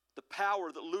 The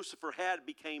power that Lucifer had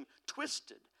became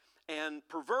twisted and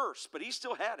perverse, but he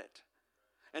still had it.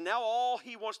 And now all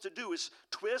he wants to do is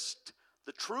twist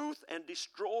the truth and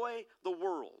destroy the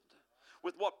world.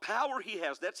 With what power he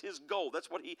has, that's his goal. That's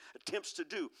what he attempts to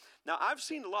do. Now, I've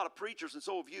seen a lot of preachers, and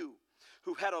so have you,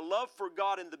 who had a love for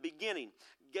God in the beginning.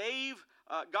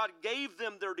 God gave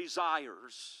them their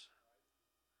desires.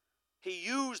 He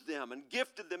used them and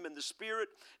gifted them in the Spirit.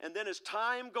 And then as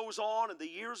time goes on and the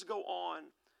years go on,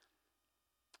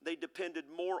 they depended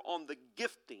more on the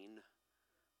gifting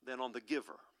than on the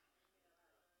giver.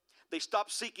 They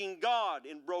stopped seeking God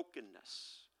in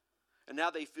brokenness. And now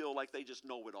they feel like they just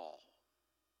know it all.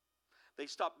 They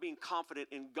stopped being confident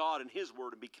in God and His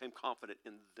Word and became confident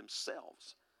in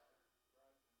themselves.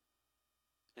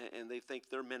 And they think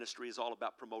their ministry is all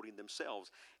about promoting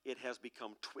themselves. It has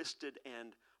become twisted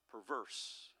and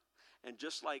perverse. And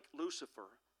just like Lucifer,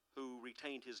 who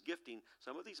retained his gifting,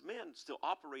 some of these men still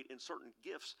operate in certain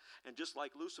gifts. And just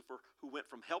like Lucifer, who went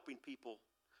from helping people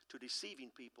to deceiving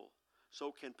people,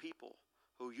 so can people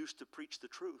who used to preach the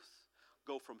truth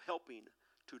go from helping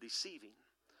to deceiving.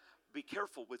 Be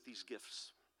careful with these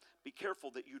gifts. Be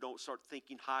careful that you don't start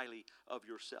thinking highly of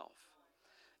yourself.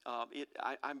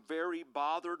 I'm very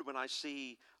bothered when I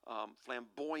see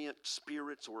flamboyant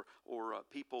spirits or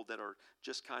people that are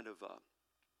just kind of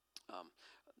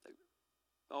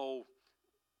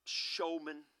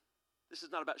showmen. This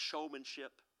is not about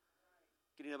showmanship.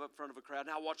 Getting up in front of a crowd.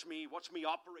 Now watch me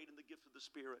operate in the gift of the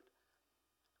Spirit.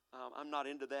 I'm not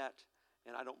into that,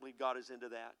 and I don't believe God is into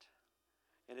that.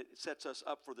 And it sets us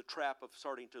up for the trap of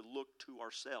starting to look to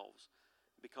ourselves,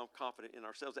 become confident in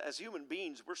ourselves. As human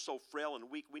beings, we're so frail and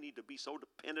weak. We need to be so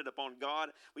dependent upon God.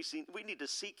 We need to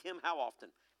seek Him how often?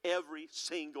 Every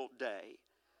single day.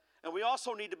 And we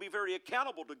also need to be very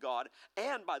accountable to God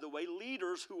and, by the way,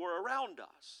 leaders who are around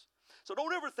us. So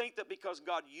don't ever think that because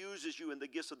God uses you in the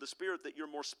gifts of the Spirit that you're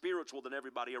more spiritual than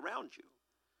everybody around you.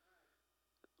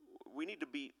 We need to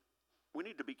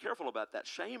be careful about that.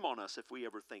 Shame on us if we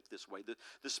ever think this way.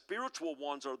 The spiritual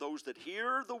ones are those that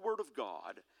hear the Word of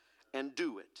God and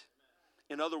do it.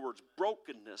 In other words,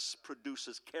 brokenness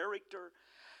produces character,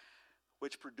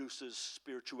 which produces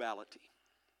spirituality.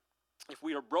 If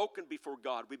we are broken before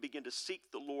God, we begin to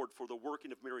seek the Lord for the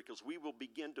working of miracles. We will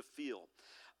begin to feel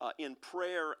in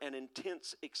prayer an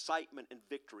intense excitement and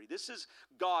victory. This is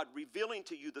God revealing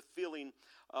to you the feeling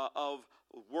of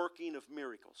working of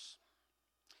miracles.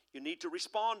 You need to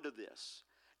respond to this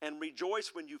and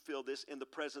rejoice when you feel this in the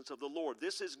presence of the Lord.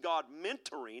 This is God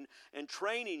mentoring and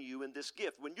training you in this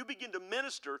gift. When you begin to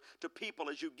minister to people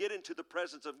as you get into the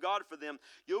presence of God for them,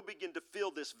 you'll begin to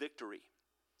feel this victory.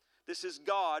 This is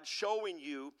God showing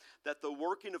you that the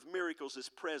working of miracles is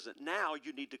present. Now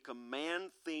you need to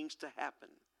command things to happen.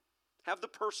 Have the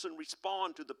person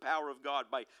respond to the power of God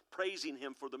by praising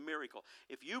Him for the miracle.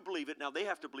 If you believe it, now they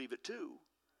have to believe it too.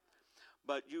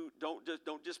 But you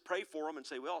don't just pray for them and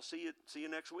say, well, I'll see you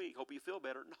next week. Hope you feel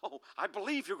better. No, I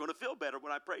believe you're going to feel better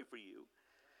when I pray for you.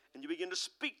 And you begin to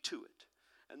speak to it.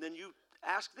 And then you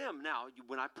ask them. Now,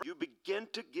 when I pray, you begin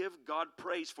to give God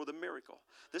praise for the miracle.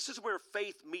 This is where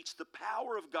faith meets the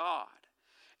power of God.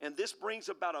 And this brings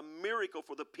about a miracle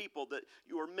for the people that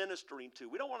you are ministering to.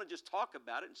 We don't want to just talk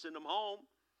about it and send them home.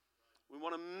 We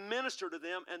want to minister to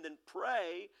them and then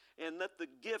pray and let the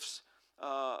gifts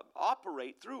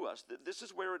operate through us. This is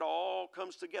where it all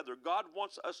comes together. God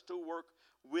wants us to work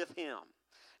with Him.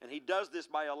 And He does this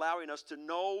by allowing us to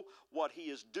know what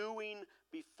He is doing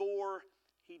before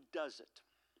He does it.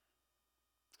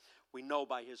 We know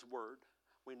by His Word.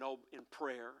 We know in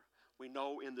prayer. We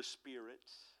know in the Spirit.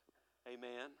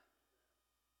 Amen.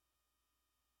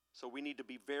 So we need to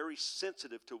be very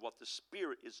sensitive to what the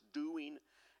Spirit is doing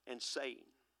and saying.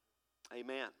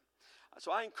 Amen.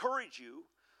 So I encourage you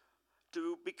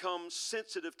to become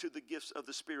sensitive to the gifts of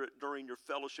the Spirit during your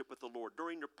fellowship with the Lord,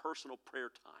 during your personal prayer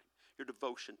time, your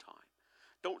devotion time.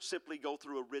 Don't simply go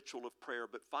through a ritual of prayer,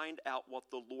 but find out what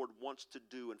the Lord wants to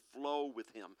do and flow with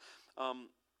Him.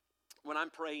 When I'm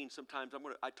praying, sometimes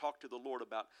I talk to the Lord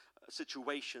about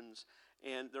situations,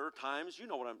 and there are times, you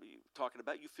know what I'm talking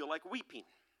about, you feel like weeping.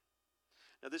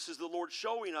 Now, this is the Lord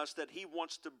showing us that He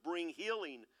wants to bring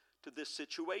healing to this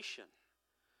situation.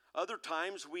 Other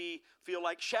times we feel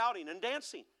like shouting and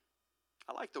dancing.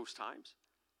 I like those times.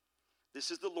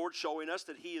 This is the Lord showing us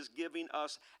that He is giving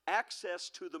us access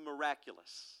to the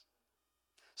miraculous.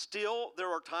 Still, there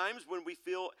are times when we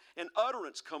feel an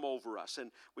utterance come over us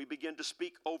and we begin to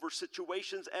speak over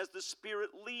situations as the Spirit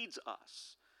leads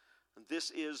us. And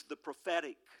this is the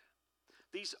prophetic.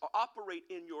 These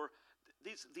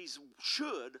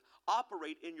should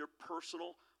operate in your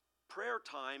personal prayer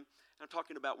time. I'm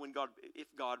talking about when God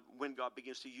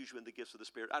begins to use you in the gifts of the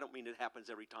Spirit. I don't mean it happens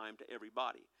every time to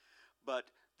everybody, but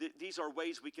these are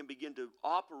ways we can begin to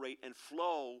operate and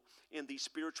flow in these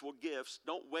spiritual gifts.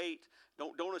 Don't wait.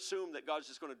 Don't assume that God's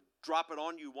just going to drop it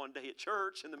on you one day at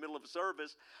church in the middle of a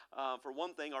service. For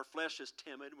one thing, our flesh is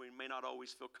timid. We may not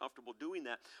always feel comfortable doing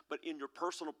that. But in your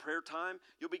personal prayer time,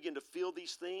 you'll begin to feel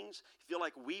these things. You feel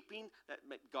like weeping.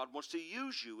 God wants to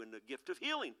use you in the gift of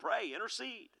healing. Pray,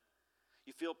 intercede.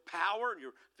 You feel power and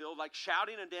you feel like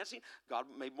shouting and dancing. God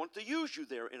may want to use you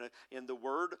there in the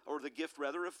word, or the gift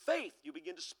rather, of faith. You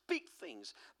begin to speak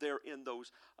things there in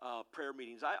those prayer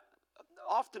meetings.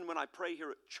 Often when I pray here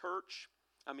at church,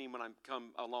 when I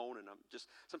come alone and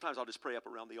sometimes I'll just pray up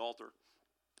around the altar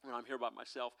when I'm here by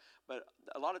myself. But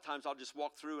a lot of times I'll just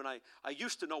walk through, and I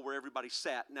used to know where everybody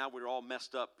sat. Now we're all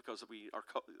messed up because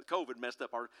COVID messed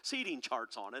up our seating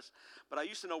charts on us. But I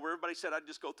used to know where everybody sat. I'd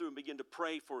just go through and begin to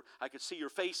pray I could see your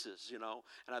faces,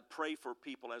 and I'd pray for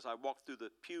people as I walked through the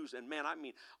pews. And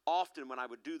often when I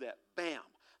would do that, bam,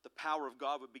 the power of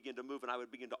God would begin to move, and I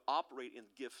would begin to operate in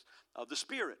gifts of the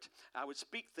Spirit. I would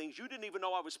speak things you didn't even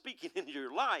know I was speaking into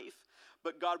your life,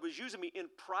 but God was using me in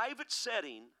private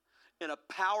setting in a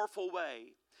powerful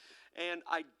way. And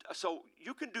so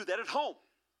you can do that at home.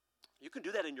 You can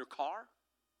do that in your car.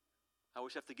 I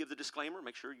always have to give the disclaimer.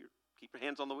 Make sure you keep your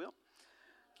hands on the wheel.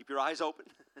 Keep your eyes open.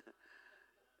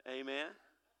 Amen.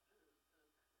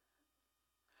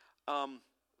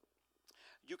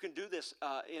 You can do this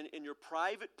in your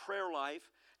private prayer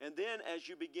life. And then as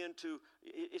you begin to,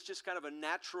 it's just kind of a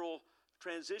natural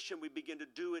transition. We begin to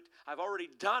do it. I've already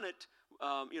done it,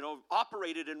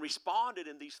 operated and responded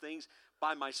in these things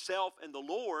by myself and the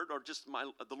Lord, or just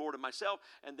the Lord and myself.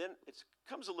 And then it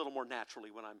comes a little more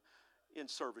naturally when I'm in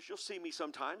service. You'll see me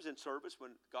sometimes in service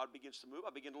when God begins to move.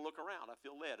 I begin to look around. I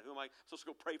feel led. Who am I supposed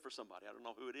to go pray for somebody? I don't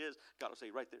know who it is. God will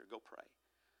say, right there, go pray.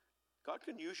 God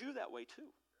can use you that way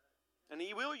too. And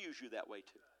He will use you that way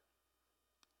too.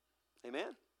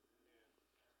 Amen?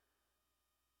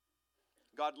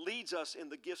 God leads us in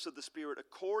the gifts of the Spirit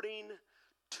according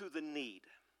to the need.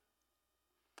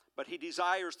 But He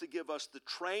desires to give us the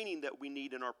training that we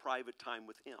need in our private time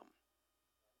with Him.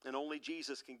 And only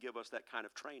Jesus can give us that kind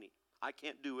of training. I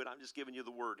can't do it. I'm just giving you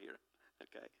the word here.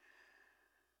 Okay?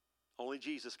 Only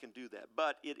Jesus can do that.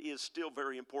 But it is still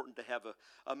very important to have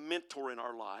a mentor in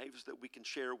our lives that we can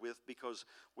share with, because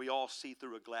we all see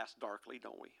through a glass darkly,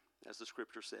 don't we? As the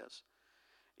Scripture says.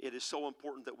 It is so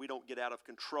important that we don't get out of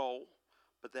control,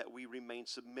 but that we remain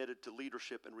submitted to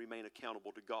leadership and remain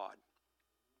accountable to God.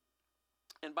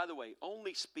 And by the way,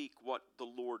 only speak what the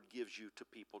Lord gives you to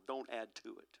people. Don't add to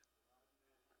it.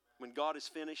 When God is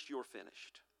finished, you're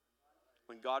finished.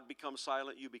 When God becomes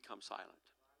silent, you become silent.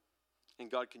 And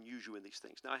God can use you in these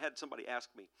things. Now, I had somebody ask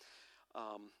me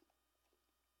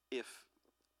if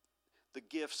the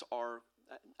gifts are,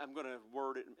 I'm going to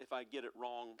word it, if I get it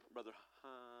wrong, Brother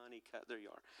Honeycutt, there you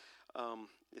are.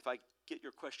 If I get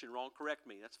your question wrong, correct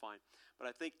me, that's fine. But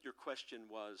I think your question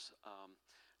was,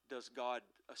 does God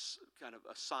kind of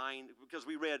assign, because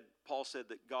we read, Paul said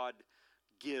that God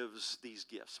gives these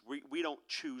gifts. We don't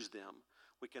choose them.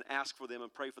 We can ask for them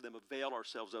and pray for them, avail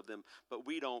ourselves of them, but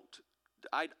we don't.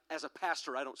 As a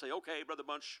pastor, I don't say, okay, Brother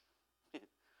Bunch,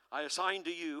 I assign to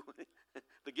you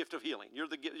the gift of healing. You're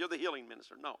the healing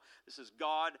minister. No, this is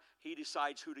God. He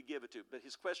decides who to give it to. But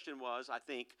his question was, I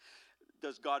think,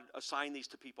 does God assign these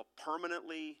to people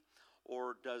permanently,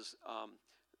 or does,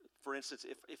 for instance,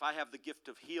 if I have the gift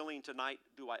of healing tonight,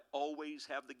 do I always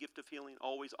have the gift of healing,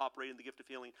 always operate in the gift of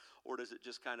healing, or does it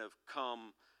just kind of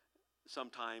come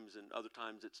sometimes and other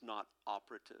times it's not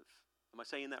operative? Am I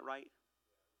saying that right?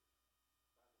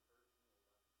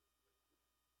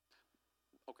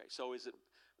 Okay, so is it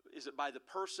by the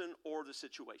person or the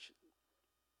situation?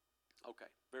 Okay,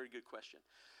 very good question.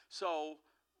 So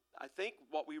I think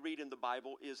what we read in the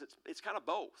Bible is it's kind of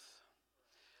both.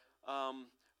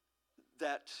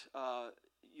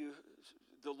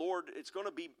 The Lord, it's going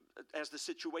to be as the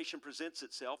situation presents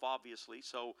itself, obviously.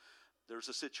 So there's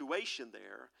a situation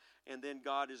there, and then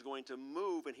God is going to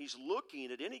move, and He's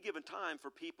looking at any given time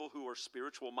for people who are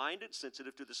spiritual minded,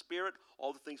 sensitive to the Spirit,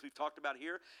 all the things we've talked about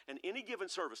here. And any given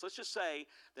service, let's just say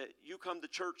that you come to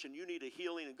church and you need a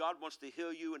healing, and God wants to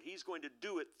heal you, and He's going to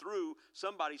do it through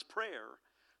somebody's prayer.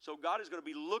 So God is going to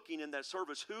be looking in that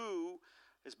service who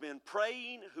has been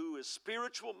praying, who is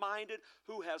spiritual minded,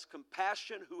 who has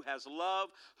compassion, who has love,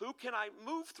 who can I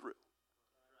move through?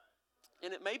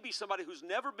 And it may be somebody who's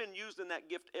never been used in that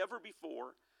gift ever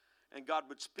before, and God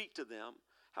would speak to them.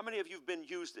 How many of you have been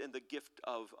used in the gift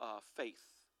of faith?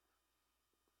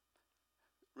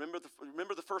 Remember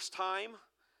the first time?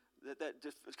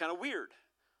 It's kind of weird,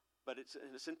 but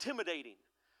it's intimidating.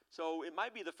 So it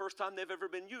might be the first time they've ever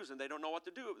been used, and they don't know what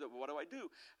to do. What do I do?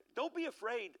 Don't be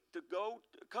afraid to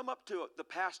come up to the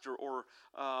pastor or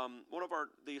one of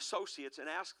the associates and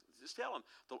ask. Just tell them,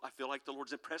 I feel like the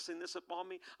Lord's impressing this upon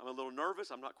me. I'm a little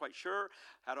nervous. I'm not quite sure.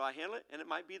 How do I handle it? And it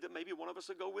might be that maybe one of us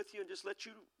will go with you and just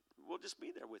we'll just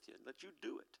be there with you and let you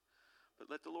do it. But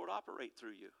let the Lord operate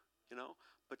through you, you know.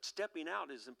 But stepping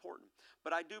out is important.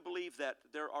 But I do believe that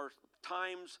there are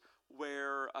times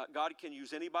where God can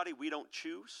use anybody. We don't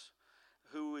choose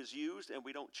who is used, and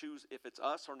we don't choose if it's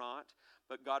us or not.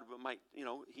 But God might,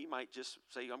 he might just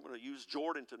say, I'm going to use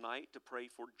Jordan tonight to pray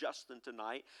for Justin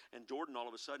tonight. And Jordan all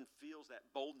of a sudden feels that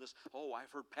boldness. Oh,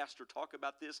 I've heard Pastor talk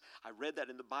about this. I read that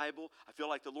in the Bible. I feel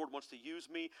like the Lord wants to use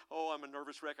me. Oh, I'm a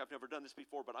nervous wreck. I've never done this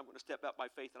before, but I'm going to step out by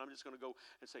faith. And I'm just going to go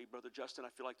and say, Brother Justin, I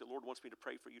feel like the Lord wants me to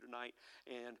pray for you tonight.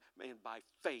 And by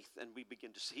faith, and he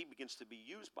begins to be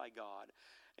used by God.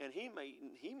 And he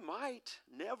might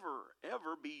never,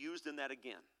 ever be used in that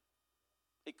again.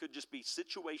 It could just be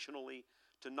situationally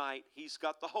tonight. He's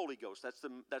got the Holy Ghost. That's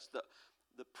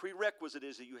the prerequisite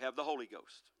is that you have the Holy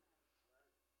Ghost.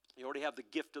 You already have the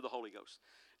gift of the Holy Ghost.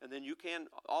 And then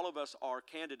all of us are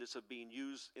candidates of being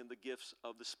used in the gifts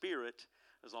of the Spirit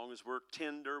as long as we're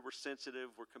tender, we're sensitive,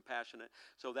 we're compassionate.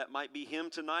 So that might be him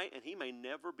tonight, and he may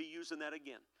never be using that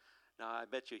again. Now, I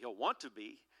bet you he'll want to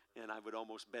be, and I would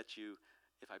almost bet you,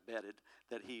 if I betted,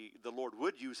 that the Lord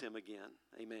would use him again.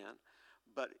 Amen.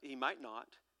 But he might not.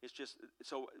 It's just,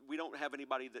 so we don't have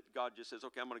anybody that God just says,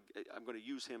 okay, I'm going to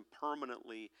use him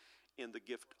permanently in the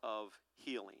gift of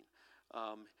healing.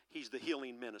 He's the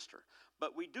healing minister.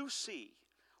 But we do see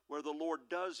where the Lord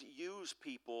does use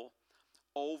people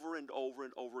over and over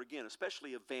and over again,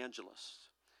 especially evangelists.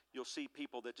 You'll see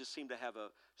people that just seem to have a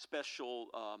special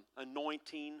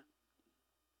anointing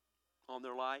on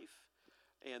their life.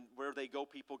 And where they go,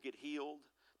 people get healed,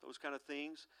 those kind of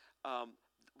things.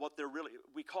 What they're really,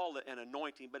 we call it an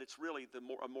anointing, but it's really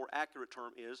a more accurate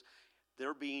term is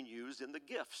they're being used in the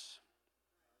gifts.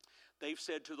 They've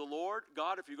said to the Lord,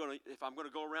 God, if I'm going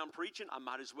to go around preaching, I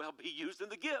might as well be used in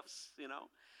the gifts,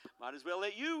 Might as well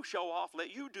let you show off,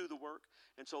 let you do the work.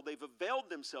 And so they've availed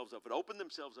themselves of it, opened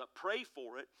themselves up, pray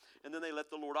for it, and then they let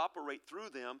the Lord operate through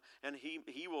them. And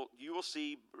you will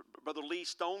see, Brother Lee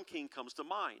Stone King comes to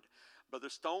mind. Brother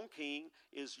Stone King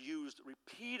is used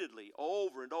repeatedly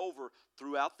over and over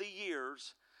throughout the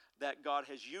years that God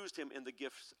has used him in the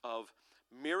gifts of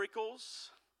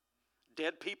miracles,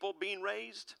 dead people being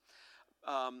raised,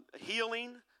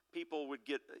 healing. People would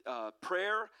get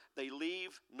prayer. They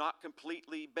leave not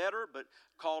completely better, but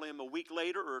call him a week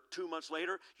later or 2 months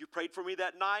later. You prayed for me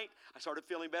that night. I started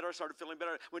feeling better.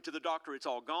 Went to the doctor. It's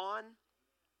all gone.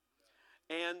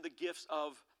 And the gifts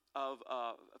of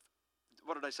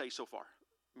what did I say so far?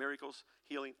 Miracles,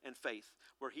 healing, and faith,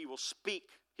 where he will speak.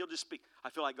 He'll just speak.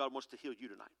 I feel like God wants to heal you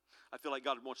tonight. I feel like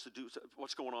God wants to do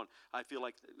what's going on. I feel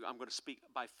like I'm going to speak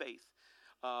by faith.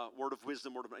 Word of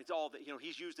wisdom, it's all that,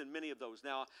 he's used in many of those.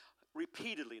 Now,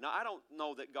 repeatedly. Now, I don't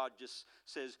know that God just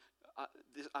says,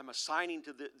 I'm assigning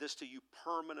this to you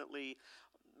permanently,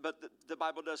 but the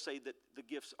Bible does say that the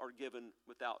gifts are given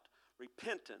without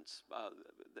repentance,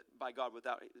 by God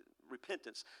without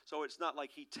repentance. So it's not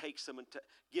like he takes them and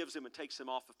gives them and takes them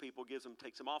off of people,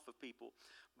 takes them off of people,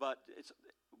 but it's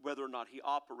whether or not he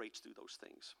operates through those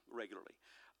things regularly.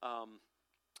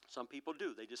 Some people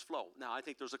do. They just flow. Now, I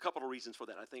think there's a couple of reasons for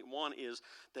that. I think one is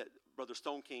that Brother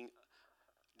Stone King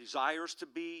desires to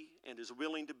be and is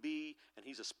willing to be, and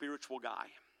he's a spiritual guy.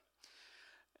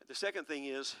 The second thing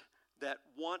is that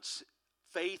once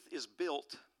faith is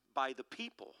built by the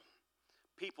people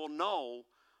know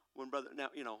when Brother, now,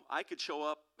 I could show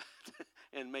up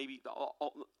and maybe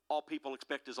all people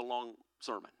expect is a long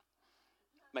sermon.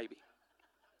 Maybe.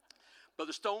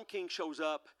 Brother Stone King shows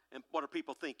up, and what are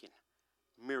people thinking?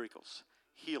 Miracles,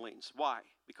 healings. Why?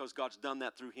 Because God's done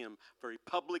that through him very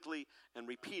publicly and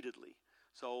repeatedly.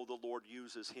 So the Lord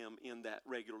uses him in that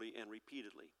regularly and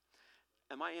repeatedly.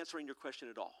 Am I answering your question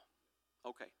at all?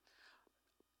 Okay.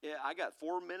 Yeah, I got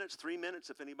 4 minutes, 3 minutes.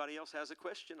 If anybody else has a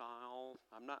question,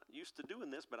 I'm not used to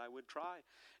doing this, but I would try.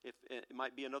 If it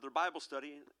might be another Bible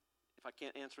study, if I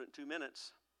can't answer it in 2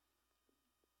 minutes.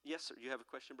 Yes, sir. You have a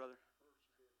question, brother?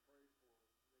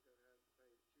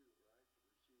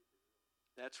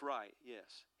 That's right,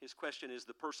 yes. His question is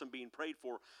the person being prayed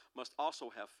for must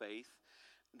also have faith.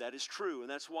 That is true, and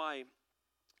that's why,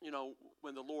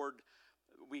 when the Lord,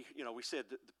 we said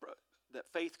that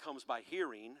faith comes by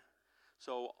hearing.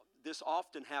 So this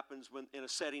often happens when in a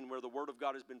setting where the Word of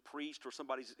God has been preached or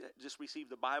somebody's just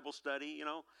received a Bible study,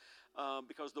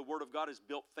 because the Word of God has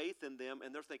built faith in them,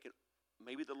 and they're thinking,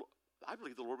 I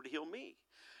believe the Lord would heal me.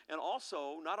 And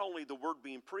also, not only the Word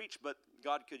being preached, but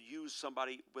God could use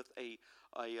somebody with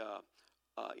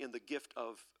in the gift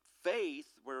of faith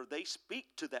where they speak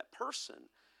to that person.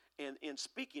 And in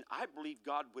speaking, I believe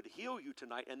God would heal you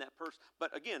tonight, and that person.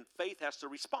 But again, faith has to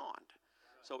respond.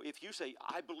 So if you say,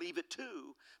 I believe it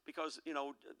too, because,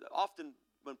 often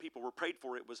when people were prayed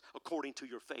for, it was according to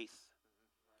your faith.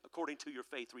 According to your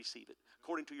faith, receive it.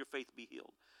 According to your faith, be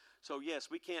healed. So yes,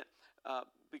 we can't,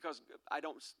 because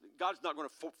God's not going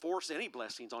to force any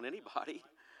blessings on anybody.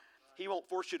 He won't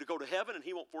force you to go to heaven, and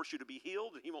He won't force you to be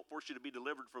healed, and He won't force you to be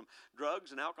delivered from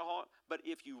drugs and alcohol. But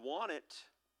if you want it,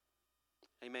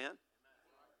 amen?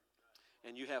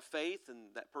 And you have faith,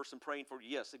 and that person praying for you,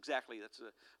 yes, exactly. That's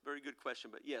a very good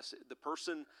question. But yes, the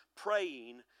person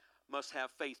praying must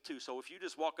have faith too. So if you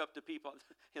just walk up to people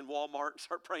in Walmart and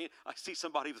start praying, I see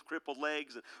somebody with crippled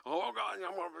legs, and oh God,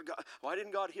 why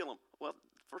didn't God heal him? Well,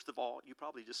 first of all, you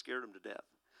probably just scared him to death.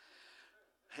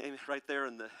 And right there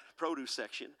in the produce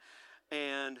section.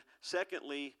 And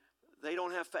secondly, they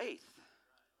don't have faith.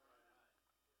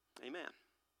 Amen.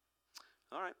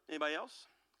 All right, anybody else?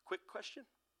 Quick question.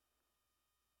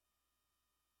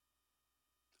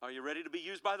 Are you ready to be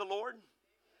used by the Lord?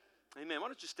 Amen. Why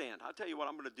don't you stand? I'll tell you what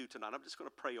I'm going to do tonight. I'm just going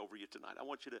to pray over you tonight. I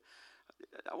want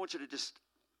you to just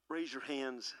raise your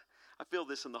hands. I feel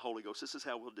this in the Holy Ghost. This is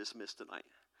how we'll dismiss tonight.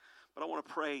 But I want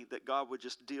to pray that God would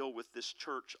just deal with this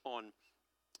church on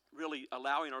really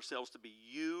allowing ourselves to be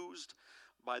used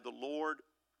by the Lord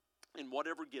in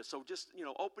whatever gift. So just,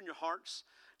 open your hearts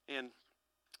and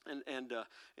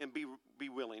be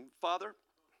willing. Father,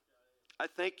 I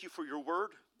thank you for your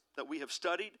word that we have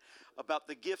studied about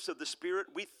the gifts of the Spirit.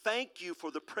 We thank you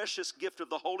for the precious gift of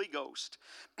the Holy Ghost.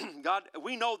 God,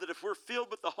 we know that if we're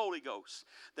filled with the Holy Ghost,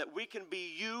 that we can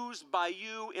be used by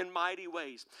you in mighty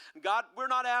ways. God, we're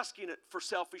not asking it for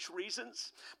selfish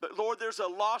reasons, but Lord, there's a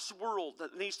lost world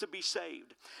that needs to be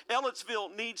saved.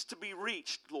 Ellettsville needs to be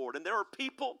reached, Lord, and there are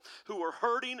people who are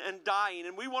hurting and dying,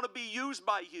 and we want to be used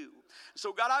by you.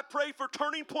 So God, I pray for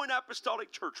Turning Point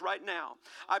Apostolic Church right now.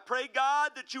 I pray,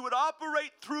 God, that you would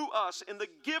operate through us in the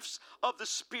gifts of the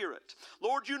Spirit.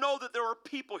 Lord, you know that there are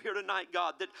people here tonight,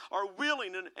 God, that are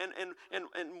willing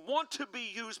and want to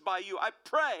be used by you. I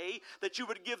pray that you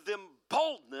would give them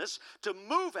boldness to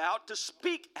move out, to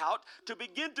speak out, to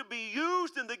begin to be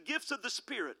used in the gifts of the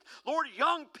Spirit. Lord,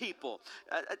 young people,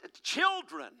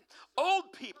 children,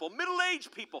 old people,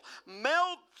 middle-aged people,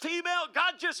 male, female,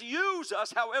 God, just use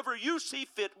us however you see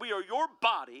fit. We are your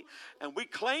body, and we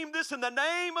claim this in the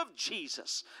name of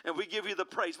Jesus, and we give you the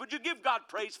praise. Would you give God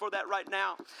praise for that right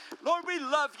now? Lord, we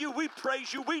love you. We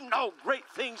praise you. We know great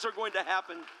things are going to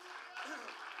happen.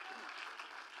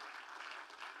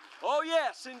 Oh,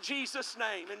 yes, in Jesus'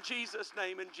 name, in Jesus'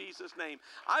 name, in Jesus' name.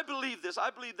 I believe this. I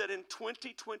believe that in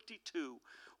 2022,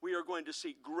 we are going to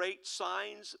see great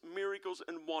signs, miracles,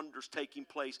 and wonders taking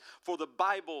place. For the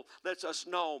Bible lets us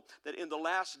know that in the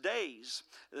last days,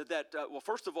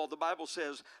 first of all, the Bible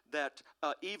says that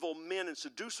evil men and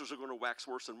seducers are going to wax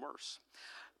worse and worse.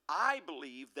 I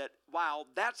believe that while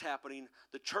that's happening,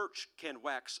 the church can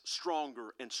wax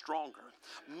stronger and stronger,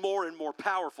 more and more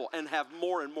powerful, and have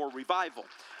more and more revival.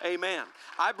 Amen.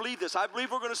 I believe this. I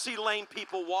believe we're going to see lame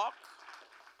people walk.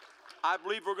 I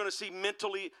believe we're going to see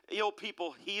mentally ill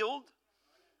people healed.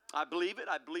 I believe it.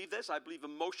 I believe this. I believe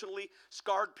emotionally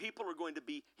scarred people are going to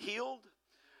be healed.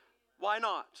 Why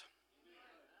not?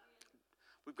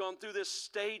 We've gone through this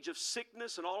stage of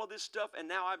sickness and all of this stuff, and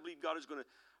now I believe God is going to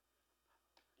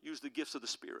use the gifts of the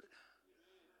Spirit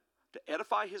to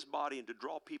edify His body and to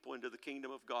draw people into the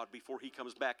kingdom of God before He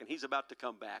comes back. And He's about to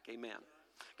come back. Amen.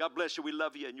 God bless you. We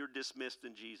love you, and you're dismissed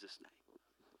in Jesus' name.